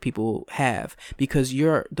disconnect that people have because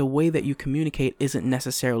the way that you communicate isn't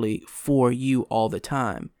necessarily for you all the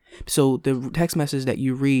time. So the text message that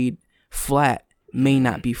you read flat may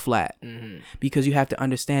not be flat because you have to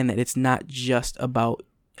understand that it's not just about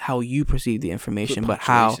how you perceive the information, but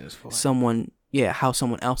how someone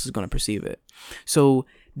else is going to perceive it. So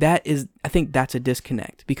I think that's a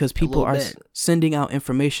disconnect because people are sending out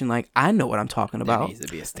information like, I know what I'm talking about. There needs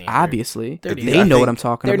to be a standard. Obviously, they know what I'm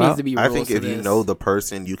talking about. Needs to be rules. I think if you know the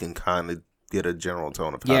person, you can kind of get a general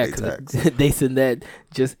tone of how they text. They send that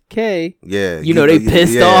just K. Yeah. They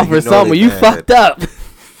pissed off or something. You fucked up.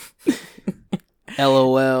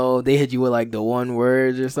 LOL. They hit you with like the one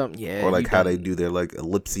words or something. Yeah. Or like how they do their like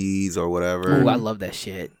ellipses or whatever. Ooh, I love that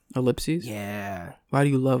shit. Ellipses? Yeah. Why do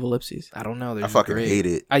you love ellipses? I don't know. I fucking hate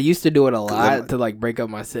it. I used to do it a lot to like break up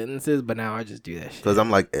my sentences, but now I just do that shit. Because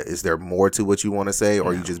I'm like, is there more to what you want to say,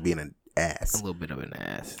 or are you just being an ass? A little bit of an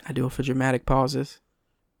ass. I do it for dramatic pauses.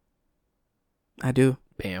 I do.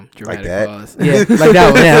 Bam. Dramatic like pause. Yeah, like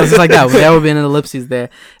that one. Yeah, it was like that one. There would be an ellipses there.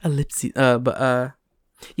 Ellipses.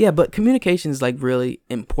 Yeah, but communication is like really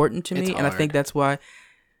important to me, and I think that's why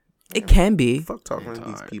it can be. Fuck talking to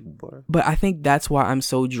these people, boy. But I think that's why I'm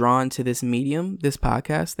so drawn to this medium, this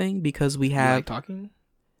podcast thing, because we have you like talking.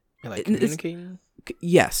 You like communicating.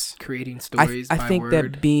 Yes, creating stories. I think word.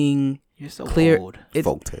 That being You're so clear, old.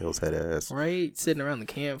 Folk tales, head ass. Right, sitting around the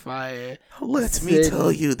campfire. Let me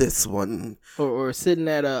tell you this one. Or sitting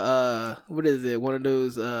at what is it? One of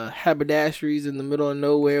those haberdasheries in the middle of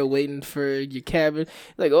nowhere, waiting for your cabin.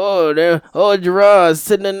 Like, Gerard's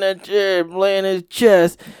sitting in that chair, laying his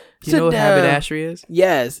chest. You know what haberdashery is?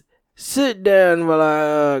 Yes. Sit down while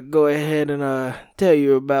I go ahead and tell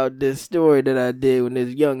you about this story that I did when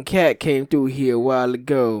this young cat came through here a while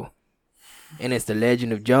ago. And it's the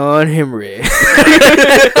legend of John Henry.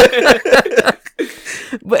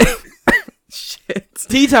 But shit.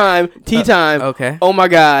 Tea time. Okay. Oh my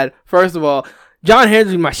God. First of all, John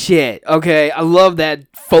Henry's my shit. Okay. I love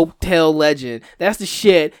that folktale legend. That's the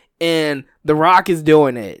shit. And The Rock is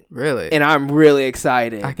doing it. Really? And I'm really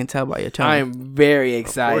excited. I can tell by your tone. I'm very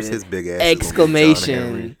excited. Of course his big ass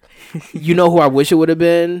exclamation. You know who I wish it would have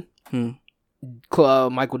been?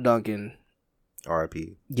 Michael Duncan.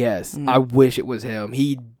 R.I.P. Yes. I wish it was him.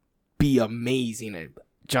 He'd be amazing at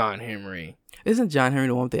John Henry. Isn't John Henry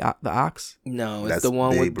the one with the ox? No, it's the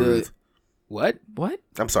one with the... What?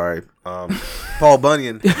 I'm sorry. Paul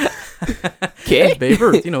Bunyan. Okay. Babe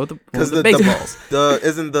Ruth, you know, because the baseballs.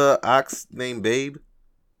 Isn't the ox named Babe?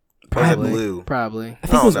 Probably. Blue? Probably. I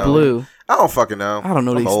think it was Blue. I don't fucking know. I don't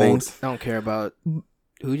know I'm these old. things. I don't care about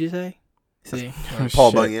who'd you say? See, Paul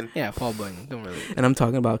Shit. Bunyan. yeah, Paul Bunyan. Don't really. And I'm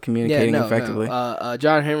talking about communicating effectively. No.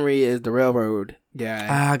 John Henry is the railroad guy.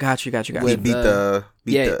 Ah, got you. He With, beat the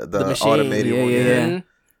machine. automated one. Yeah. Mhm.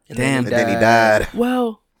 Damn. And then he died.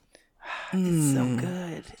 Well, It's so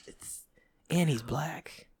good. And he's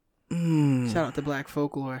black. Shout out to Black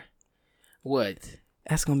Folklore. What?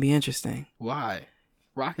 That's gonna be interesting. Why?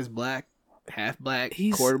 Rock is black, half black,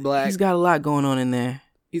 He's quarter black. He's got a lot going on in there.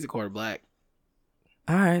 He's a quarter black.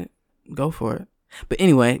 All right, go for it. But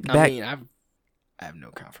anyway, back. I mean, I have no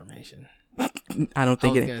confirmation. I don't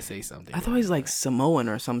think I was it. gonna say something. I thought he's like Samoan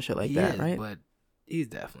or some shit like He that, is, right? But he's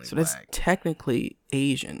definitely So black. that's technically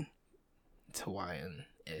Asian. It's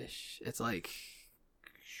Hawaiian-ish. It's like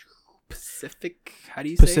Pacific. How do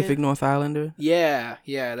you say Pacific it? North Islander. Yeah.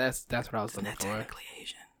 That's what I was Isn't looking that for. technically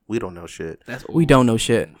Asian? We don't know shit. We don't know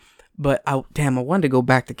shit. But I wanted to go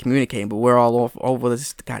back to communicating, but we're all over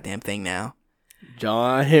this goddamn thing now.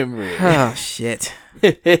 John Henry. Oh shit.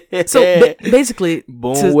 So basically,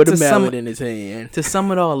 Born with a sum- mallet in his hand. to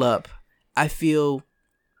sum it all up, I feel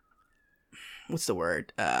what's the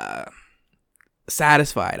word?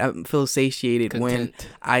 Satisfied. I feel satiated when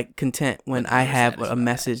I have a satisfied.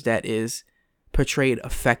 message that is portrayed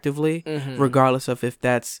effectively, Mhm. regardless of if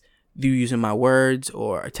that's you using my words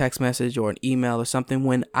or a text message or an email or something.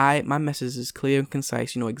 When my message is clear and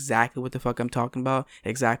concise, you know exactly what the fuck I'm talking about,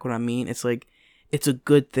 exactly what I mean. It's like, it's a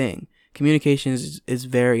good thing. Communication is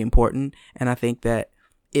very important, and I think that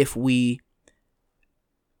if we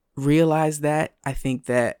realize that, I think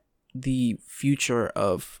that the future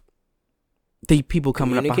of the people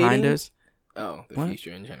coming up behind Communicating? us, Oh, the What?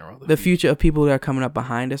 future in general. the future of people that are coming up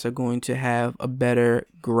behind us are going to have a better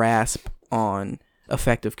grasp on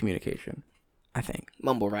effective communication, I think.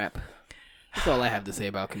 Mumble rap. That's all I have to say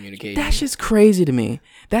about communication. That's just crazy to me.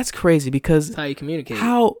 That's crazy because That's how you communicate.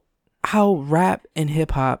 how rap and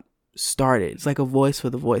hip hop started. It's like a voice for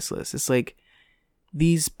the voiceless. It's like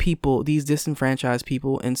these people, these disenfranchised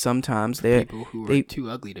people, and sometimes they're people who they- are too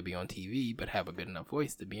ugly to be on TV but have a good enough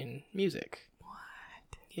voice to be in music.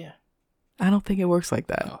 What? Yeah. I don't think it works like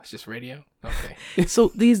that. Oh, it's just radio? Okay.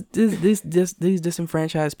 So these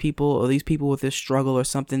disenfranchised people, or these people with this struggle or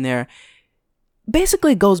something, there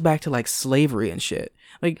basically goes back to like slavery and shit.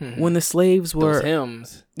 Like when the slaves were, Those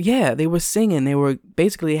hymns. yeah, they were singing. They were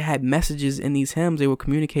basically had messages in these hymns. They were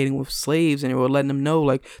communicating with slaves, and they were letting them know,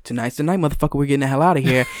 like, tonight's the night, motherfucker. We're getting the hell out of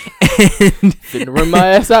here. Finna run my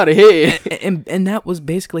ass out of here. and that was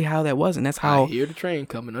basically how that was, and that's how I hear the train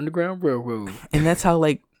coming, Underground Railroad. and that's how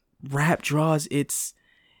like rap draws its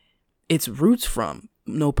roots from,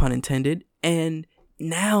 no pun intended. And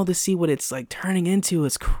now to see what it's like turning into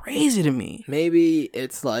is crazy to me. Maybe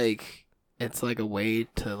it's like a way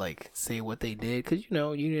to like say what they did, because you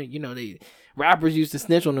know they rappers used to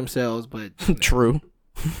snitch on themselves, but True.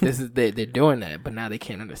 they're doing that, but now they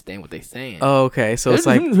can't understand what they're saying. Oh, okay, so it's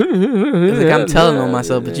like I'm telling on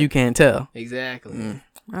myself, but you can't tell. Exactly.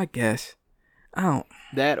 I guess I don't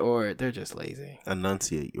That, or they're just lazy.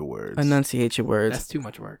 Enunciate your words. enunciate your words. That's too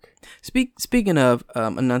much work. Speaking of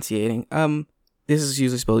enunciating, this is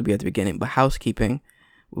usually supposed to be at the beginning, but housekeeping.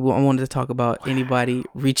 I wanted to talk about anybody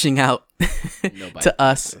reaching out Nobody. to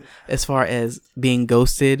us as far as being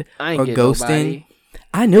ghosted I ain't or get ghosting. nobody.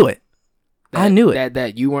 I knew it. I knew it.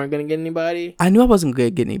 That you weren't gonna get anybody. I knew I wasn't going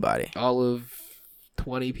to get anybody. All of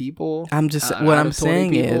 20 people. I'm just Out what of I'm 20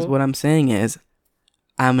 saying is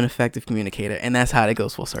I'm an effective communicator, and that's how it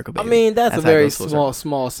goes full circle, baby. I mean, that's a how it very goes full circle.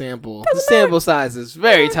 small sample. The sample size is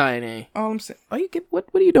very tiny. All I'm saying. Oh, what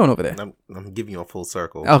are you doing over there? I'm giving you a full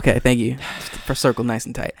circle. Okay, thank you for circle nice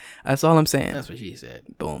and tight. That's all I'm saying. That's what she said.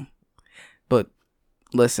 Boom. But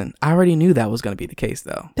listen, I already knew that was going to be the case,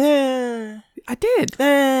 though. I did.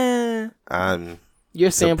 I'm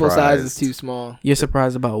Your sample size is surprised too small. You're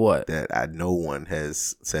surprised about what? that no one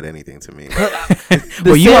has said anything to me.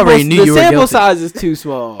 Well, you already knew you were The sample guilty. size is too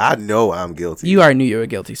small. I know I'm guilty. You already knew you were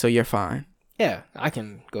guilty, so you're fine. Yeah, I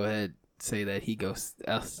can go ahead and say that he ghosts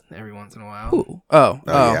us every once in a while. Ooh. Oh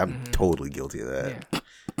yeah, I'm Mhm. totally guilty of that.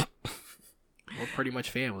 Yeah. We're pretty much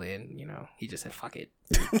family, and he just said, "Fuck it,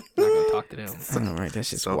 I'm not gonna talk to them." I know, right? That's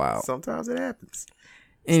just wild. Sometimes it happens.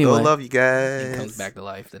 Anyway, Still love you He guys. comes back to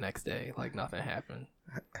life the next day like nothing happened.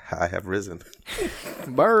 I have risen.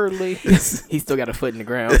 Birdly, he still got a foot in the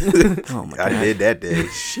ground. oh my I god, did that day.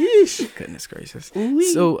 Sheesh. goodness gracious.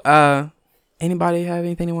 Ooh-wee. So, anybody have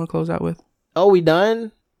anything you want to close out with? Oh, we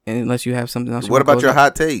done? Unless you have something else. What about your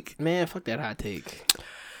hot take? Man, fuck that hot take.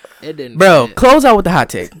 It didn't Bro, fit. close out with the hot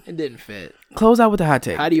take. It didn't fit. Close out with the hot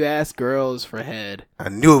take. How do you ask girls for head? I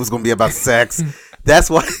knew it was gonna be about sex. That's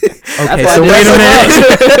why. Okay, why so wait a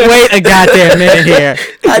minute. Wait a goddamn minute here.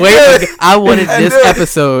 I wanted this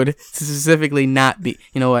episode to specifically not be.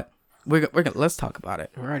 You know what? We're gonna let's talk about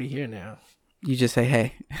it. We're already here now. You just say,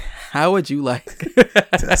 "Hey, how would you like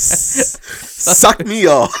to suck me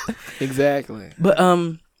off?" Exactly. But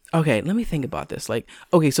okay, let me think about this. Like,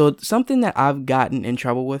 okay, so something that I've gotten in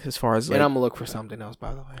trouble with as far as like, and I'm gonna look for something else,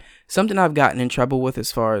 by the way. Something I've gotten in trouble with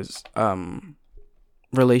as far as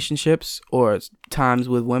relationships or times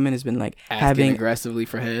with women has been like Asking having aggressively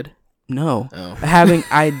for head. No, having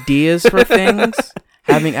ideas for things,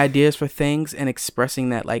 and expressing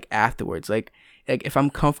that like afterwards. Like if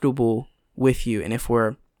I'm comfortable with you, and if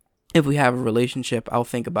we have a relationship, I'll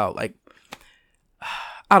think about like,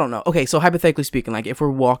 I don't know. Okay, so hypothetically speaking, like if we're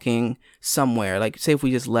walking somewhere, like say if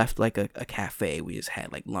we just left like a cafe, we just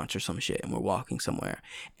had like lunch or some shit, and we're walking somewhere,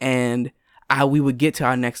 and we would get to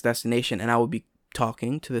our next destination, and I would be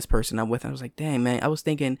talking to this person I'm with, and I was like, dang man, I was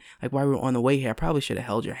thinking like while we were on the way here, I probably should have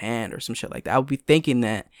held your hand or some shit like that. I would be thinking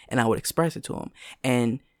that, and I would express it to him,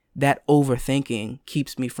 and that overthinking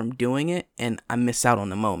keeps me from doing it, and I miss out on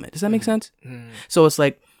the moment. Does that make sense? So it's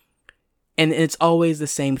like, and it's always the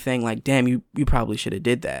same thing, like damn, you probably should have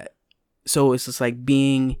did that. So it's just like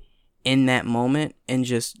being in that moment and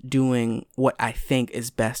just doing what I think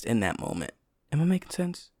is best in that moment. Am I making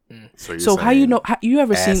sense? So how you know, you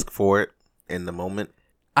ever ask for it in the moment?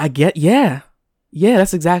 I get, yeah,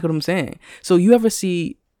 that's exactly what I'm saying. So you ever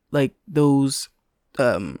see like those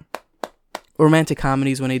romantic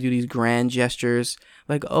comedies when they do these grand gestures,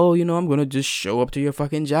 like, oh, you know, I'm gonna just show up to your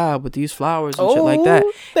fucking job with these flowers and shit like that,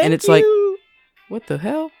 and it's like, what the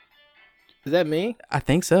hell? Is that me? I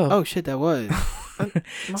think so. Oh shit, that was.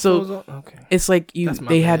 So okay. It's like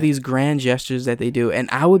they have these grand gestures that they do, and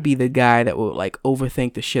I would be the guy that would like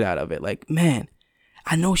overthink the shit out of it. Like, man,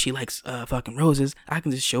 I know she likes fucking roses. I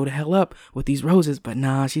can just show the hell up with these roses, but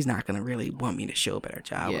nah, she's not gonna really want me to show up at her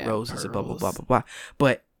job with roses and blah blah blah blah blah.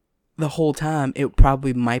 But the whole time, it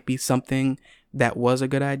probably might be something that was a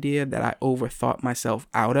good idea that I overthought myself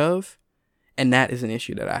out of, and that is an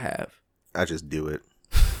issue that I have. I just do it.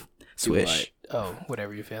 Swish. Oh,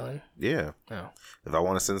 whatever you're feeling. Yeah. Oh. If I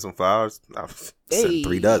want to send some flowers, I'll send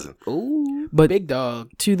 3 dozen. Ooh, but big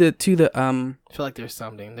dog. To the I feel like there's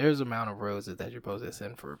something. There's an amount of roses that you're supposed to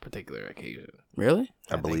send for a particular occasion. Really?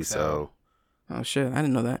 I believe so. Oh shit, I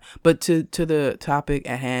didn't know that. But to the topic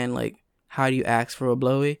at hand, like, how do you ask for a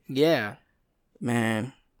blowy? Yeah.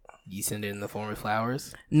 Man. You send it in the form of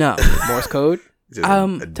flowers? No. Morse code? Just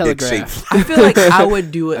a telegraph. I feel like I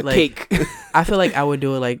would do it a like cake. I feel like I would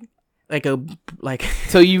do it like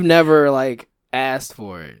So you've never like asked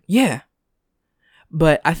for it? Yeah.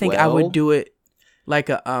 But I think I would do it like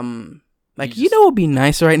a like, you know, it'd be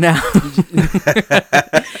nice right now.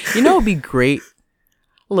 You know, it'd be great.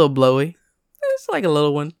 A little blowy. It's like a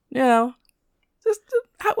little one. You know. Just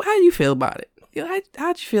how do you feel about it? You know,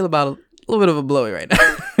 how'd you feel about a little bit of a blowy right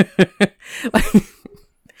now? Like,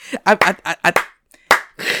 I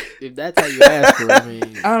if that's how you ask for it, I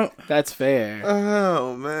mean, that's fair.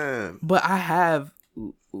 Oh man! But I have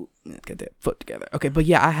let's get that foot together. Okay, but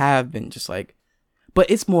yeah, I have been just like, but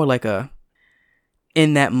it's more like a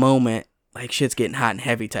in that moment, like shit's getting hot and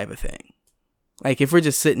heavy type of thing. Like if we're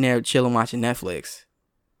just sitting there chilling watching Netflix,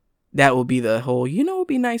 that would be the whole, you know, it'd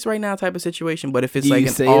be nice right now type of situation. But if it's like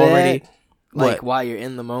an already that? Like while you're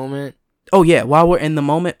in the moment. Oh yeah, while we're in the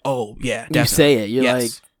moment. Oh yeah, definitely. You say it. You're yes.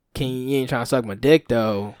 like, you ain't trying to suck my dick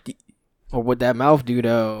though, or what that mouth do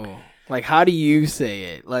though. Like, how do you say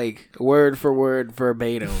it? Like word for word,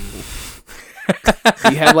 verbatim.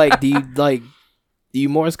 Do you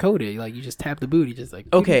Morse code it? Like you just tap the booty, just like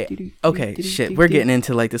okay, shit. We're getting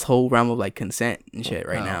into like this whole realm of like consent and shit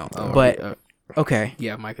right now. But okay,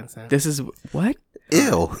 yeah, my consent. This is what?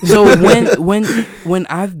 Ew. So when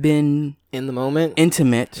I've been in the moment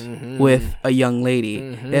intimate with a young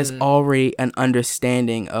lady, there's already an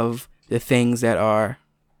understanding of the things that are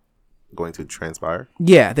going to transpire.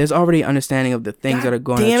 Yeah, there's already damn that are going to transpire.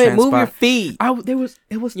 Damn it, move your feet. It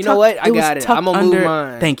was. You know what? I got it. I'm gonna move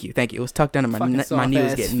mine. Thank you. It was tucked under my knee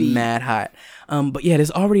was getting feet. Mad hot. But yeah,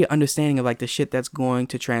 there's already an understanding of like the shit that's going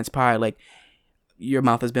to transpire. Like your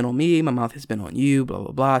mouth has been on me, my mouth has been on you, blah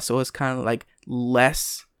blah blah. So it's kind of like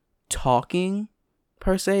less talking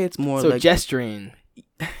per se. It's more like gesturing.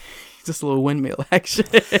 Just a little windmill action.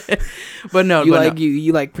 But no,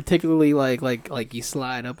 you like particularly like you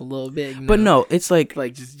slide up a little bit. You know? But no, it's like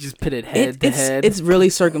just put it head to head. It's really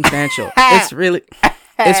circumstantial. It's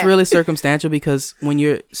really circumstantial because when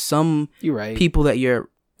you're right. people that you're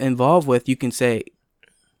involved with, you can say,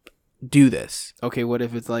 do this. Okay, what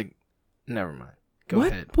if it's like, never mind. Go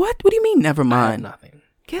ahead. What do you mean never mind? Nothing.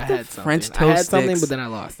 Get I the had something. French I had toast something, sticks but then I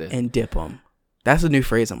lost it. and dip them. That's a new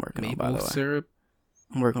phrase I'm working on, by Maple the way. syrup,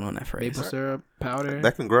 I'm working on that phrase. maple syrup powder.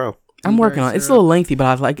 That can grow. I'm working on it. It's a syrup. little lengthy,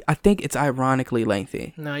 but I think it's ironically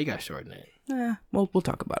lengthy. No, you got to shorten it. Yeah, we'll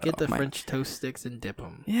talk about it. Get the off mic. French toast sticks and dip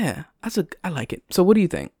them. Yeah, I like it. So what do you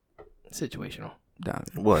think, Situational.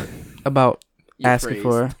 Donovan, What? about Your asking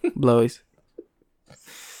phrase. for blowies?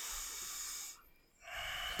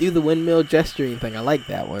 Do the windmill gesturing thing. I like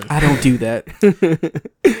that one. I don't do that.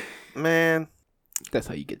 Man, That's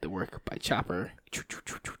how you get to work by chopper.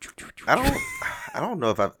 I don't know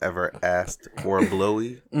if I've ever asked for a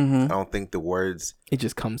blowy. Mm-hmm. I don't think the words It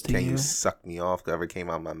just comes to "can you. you suck me off" ever came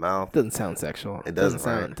out of my mouth. Doesn't sound sexual. It doesn't,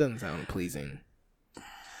 sound. right? Doesn't sound pleasing.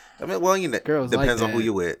 I mean, well, Girls depends like on who that.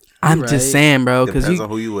 you with. I'm Right. just saying, bro, because Depends on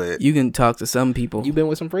who you with. you can talk to some people. You been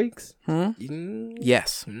with some freaks? Hmm? Mm.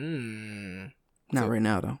 Yes, Mm. not So- right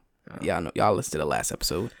now though. Y'all know, y'all listened to the last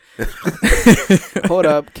episode. Hold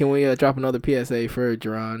up. Can we drop another PSA for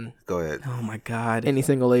Jerron? Go ahead. Oh my god. Any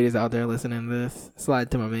single ladies out there listening to this, slide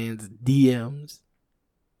to my man's DMs.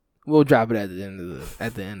 We'll drop it at the end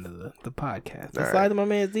of the podcast. All Slide right. to my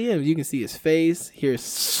man's DMs. You can see his face, hear his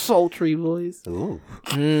sultry voice. Ooh.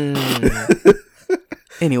 Mm.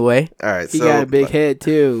 Anyway, All right. He so got a big head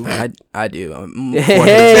too. I do. I'm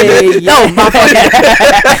Hey, no, my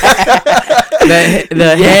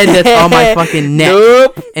the head that's on my fucking neck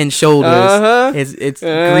Nope. and shoulders. Uh-huh. It's greasy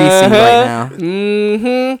right now.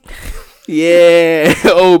 Mm-hmm. Yeah.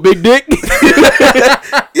 Oh, big dick.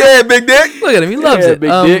 yeah, big dick. Look at him. He loves Yeah, it.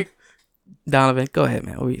 big dick. Donovan, go ahead,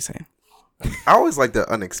 man. What were you saying? I always like the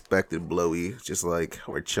unexpected blowy. Just like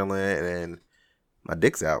we're chilling and my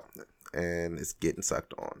dick's out and it's getting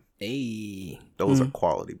sucked on. Hey. Those are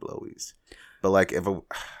quality blowies. But like if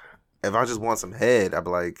I just want some head, I'd be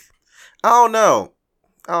like, I don't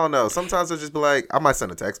know. Sometimes I'll just be like, I might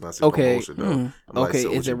send a text message. Okay. Bullshit, though. I'm like, Okay, so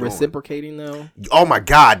what is you it doing? reciprocating though? Oh my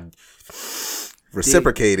god.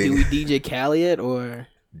 Reciprocating. Do we DJ Khaled it or?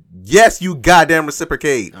 Yes, you goddamn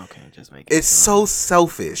reciprocate. Okay, just make it. It's so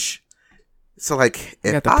selfish. So like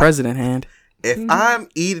You if got the president hand. if I'm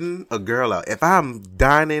eating a girl out, if I'm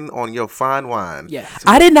dining on your fine wine, Yes.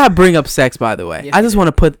 I did not bring up sex, by the way. Yes, I you just did. want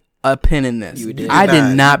to put a pin in this. You did. I did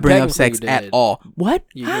not. not bring up Technically sex you at did. all. What?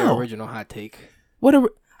 Your How? original hot take.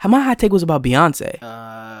 How my hot take was about Beyonce.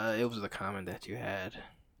 It was a comment that you had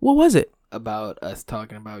What was it? about us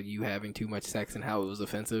talking about you having too much sex and how it was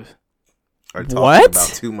offensive. or talking What? about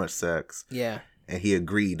too much sex, Yeah. and he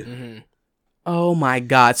agreed. Mm-hmm. Oh my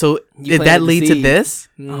god! So You did that planted the lead to seed. this?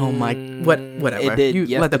 Oh my! Whatever. It did You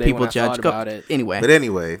let the yesterday people when I judge. thought Go. about it. Anyway, But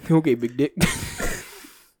anyway, Okay, big dick.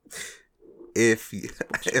 if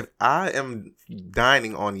I am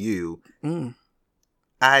dining on you, Mm.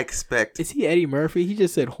 I expect Is he Eddie Murphy? He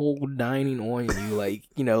just said whole dining on you, like,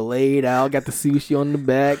 laid out, got the sushi on the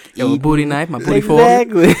back. Yo, a eating. booty knife, my booty fork.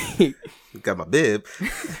 Exactly. got my bib.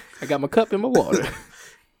 I got my cup and my water.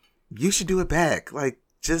 You should do it back. Like,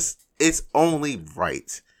 just it's only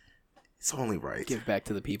right. It's only right. Give back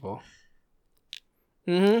to the people.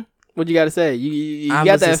 Mm-hmm. What you got to say? You I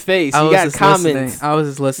got was that just- face. I You was got just comments. listening. I was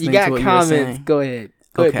just listening You got to what comments. you were saying. Go ahead.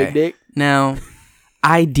 Go ahead, big dick. Now,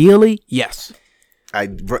 ideally, yes.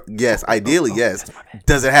 Yes, ideally, yes.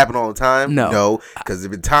 Does it happen all the time? No. Because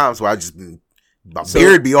there've been times where my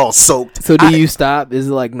beard be all soaked. So do you stop? Is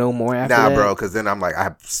it like no more after Nah, that? bro, because then I'm like,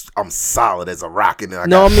 I'm solid as a rock, and then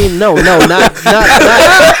No, I mean, no, not.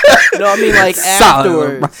 No, I mean like Solid.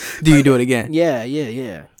 afterwards. Do you do it again? Yeah.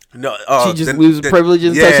 no, She just loses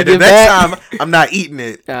privileges until Yeah, she the get next back? time I'm not eating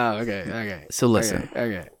it. Oh, okay. So listen.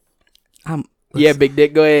 Okay. I'm Yeah, big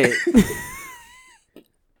dick. Go ahead.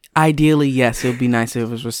 Ideally, yes, it would be nice if it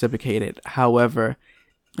was reciprocated. However,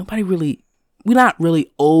 we're not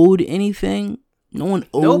really owed anything. No one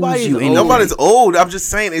owes Nobody's you owed. anything. Nobody's old. I'm just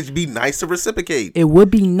saying it'd be nice to reciprocate. It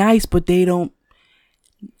would be nice, but they don't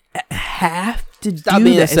have to Stop do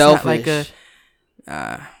being that. selfish. It's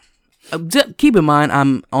not like a. Keep in mind,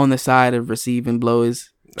 I'm on the side of receiving blows.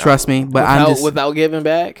 Trust me, but I'm just. without giving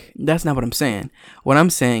back. That's not what I'm saying. What I'm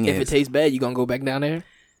saying If it is tastes bad, you gonna go back down there.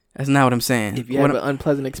 that's not what I'm saying. If you have an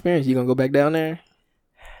unpleasant experience, you gonna go back down there.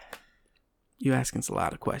 You're asking a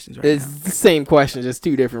lot of questions right It's now. the same question, just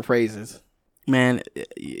two different phrases. Man,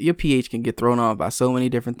 your pH can get thrown off by so many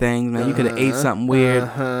different things, man. You could have ate something weird.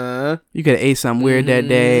 You could have ate something weird that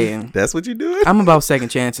day. And That's what you doing? I'm about second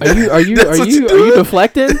chances. Are you That's what you are you doing?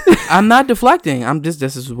 deflecting? I'm not deflecting. I'm just.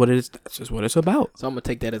 This is what it is. That's just what it's about. So I'm gonna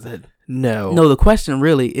take that as a no. No, the question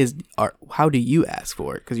really is, how do you ask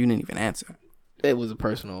for it? Because you didn't even answer. It was a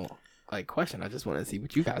personal question. I just wanted to see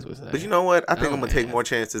what you guys would say. But you know what? I think Oh, I'm gonna take man. more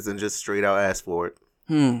chances than just straight out ask for it.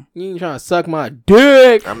 You ain't trying to suck my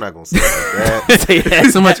dick. I'm not gonna say it like that. Say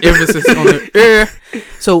that. So much emphasis on the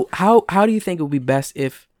So how do you think it would be best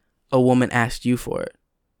if a woman asked you for it?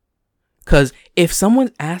 Because if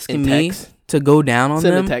someone's asking me to go down on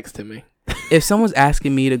Send them, a text to me. if someone's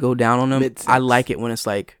asking me to go down on them, Mid-sex. I like it when it's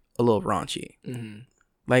like a little raunchy. Mm-hmm.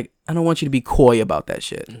 Like, I don't want you to be coy about that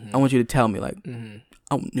shit. Mm-hmm. I want you to tell me, like, Mm-hmm.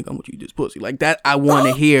 oh, nigga, I want you to eat this pussy. Like that, I want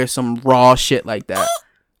to hear some raw shit like that.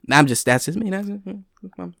 That's just me. That's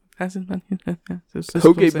just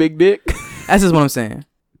Okay, big dick. That's just what I'm saying.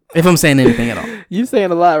 If I'm saying anything at all. You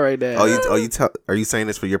saying a lot right now. Are you saying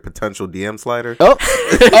this for your potential DM slider? Oh.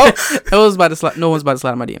 No one's about to slide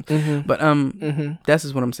on my DM. Mm-hmm. But that's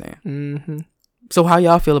just what I'm saying. Mm-hmm. So how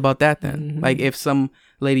y'all feel about that then? Mm-hmm. Like if some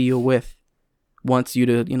lady you're with wants you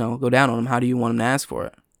to, go down on them, how do you want them to ask for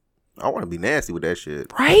it? I want to be nasty with that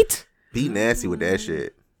shit. Right? Be nasty with that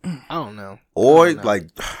shit. I don't know. Or I don't know. like,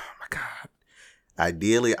 oh my god.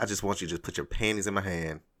 Ideally, I just want you to just put your panties in my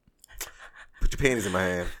hand. Put your panties in my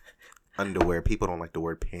hand. Underwear. People don't like the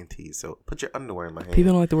word panties, so put your underwear in my hand.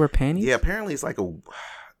 People don't like the word panties? Yeah, apparently it's like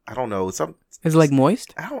I don't know. Is it like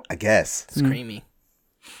moist? I guess. It's creamy.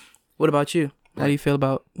 What about you? How do you feel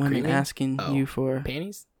about women Creamy? asking you for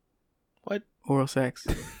Panties? What? oral sex?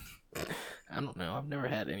 I don't know. I've never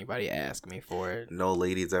had anybody ask me for it. No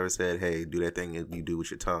lady's ever said, "Hey, do that thing you do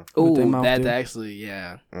with your tongue." With their Oh, mouth that's do. actually,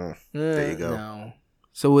 yeah. There you go. No.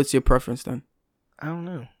 So what's your preference then? I don't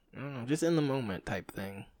know. Just in the moment type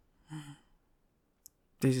thing.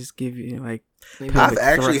 They just give you like Maybe I've Like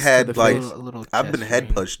actually thrust to had the like face. a little I've been chest head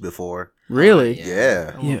ring. pushed before. really? Yeah.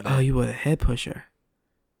 A little Yeah. Oh, bit. you were a head pusher.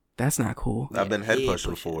 That's not cool. I've been head head pushed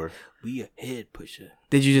pusher. before. We a head pusher.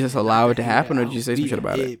 Did you just allow it to Yeah, happen, or did you say some we shit a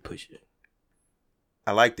about it? head pusher.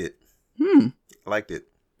 I liked it. I liked it.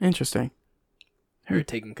 Interesting, Her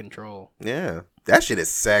taking control. Yeah. That shit is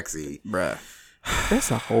sexy. bruh. That's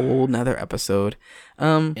a whole nother episode.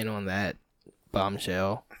 And on that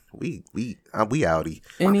bombshell, We outie.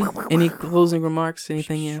 Any closing remarks?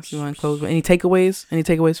 Anything else you want to close with? Any takeaways? Any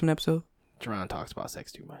takeaways from the episode? Jerron talks about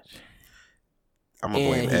sex too much. I'm gonna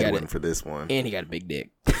And blame he got Edwin it. for this one. And he got a big dick.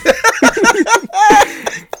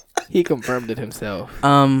 He confirmed it himself.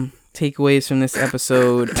 Takeaways from this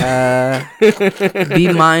episode.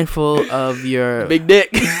 Be mindful of your Big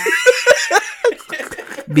dick.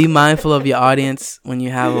 be mindful of your audience when you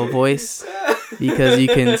have a voice, because you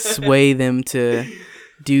can sway them to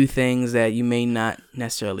do things that you may not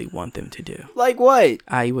necessarily want them to do. Like what?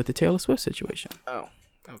 I.e. with the Taylor Swift situation. Oh,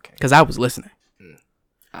 okay. Because I was listening.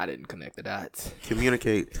 I didn't connect the dots.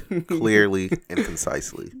 Communicate clearly and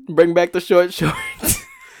concisely. Bring back the short shorts.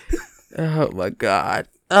 Oh my God.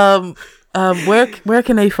 Where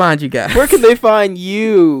can they find you guys? Where can they find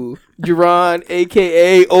you, Jerron,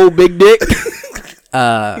 aka Old Big Dick?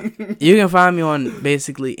 You can find me on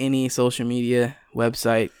basically any social media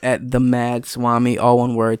website at the Mad Swami, all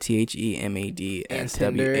one word, THEMAD And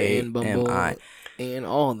Tinder and Bumble SWAMI. and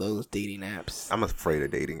all those dating apps I'm afraid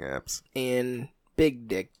of dating apps. and Big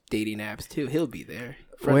Dick dating apps too. He'll be there.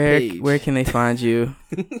 Front page. Where can they find you,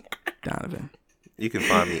 Donovan? You can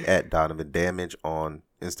find me at Donovan Damage on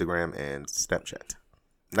Instagram and Snapchat.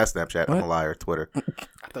 Not Snapchat. I'm What? a liar. Twitter.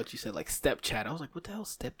 I thought you said like step chat. I was like, what the hell,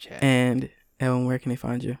 step chat? And Evan, where can they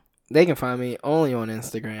find you? They can find me only on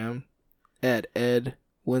Instagram at Ed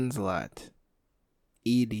Winslot.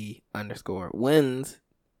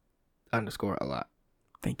 ED_wins_a lot.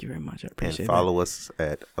 Thank you very much. I And appreciate follow us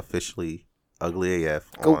at officially Ugly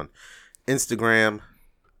AF Go. on Instagram,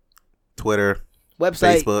 Twitter,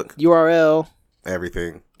 Website, Facebook, URL,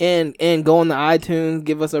 everything. and go on the iTunes.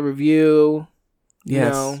 Give us a review. that.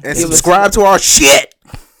 Yes. And Give us- subscribe to our shit.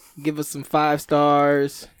 Give us some 5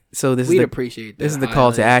 stars. So this We'd is the appreciate that. This is the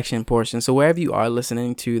call to highly. action portion. So wherever you are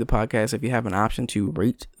listening to the podcast, if you have an option to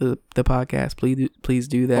rate the podcast, please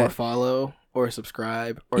do Or that. follow, or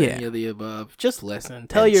subscribe, or Yeah. any of the above. Just listen.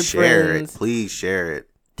 Tell And your share friends. it. Please share it.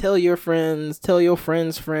 Tell your friends. Tell your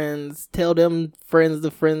friends' friends. Tell them friends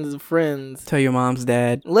of friends of friends. Tell your mom's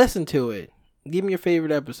dad. Listen to it. Give me your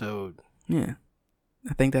favorite episode. Yeah,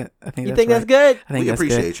 I think You that's think right. that's good? I think We that's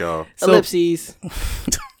appreciate y'all. So- Ellipses.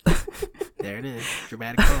 There it is.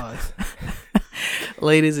 Dramatic pause.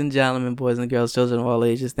 Ladies and gentlemen, boys and girls, children of all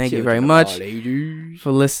ages, thank you Children very of much all ages.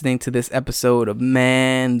 for listening to this episode of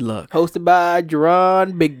Man Look. Hosted by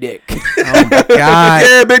Jerron Big Dick. Oh my God.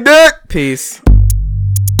 Yeah, big dick. Peace.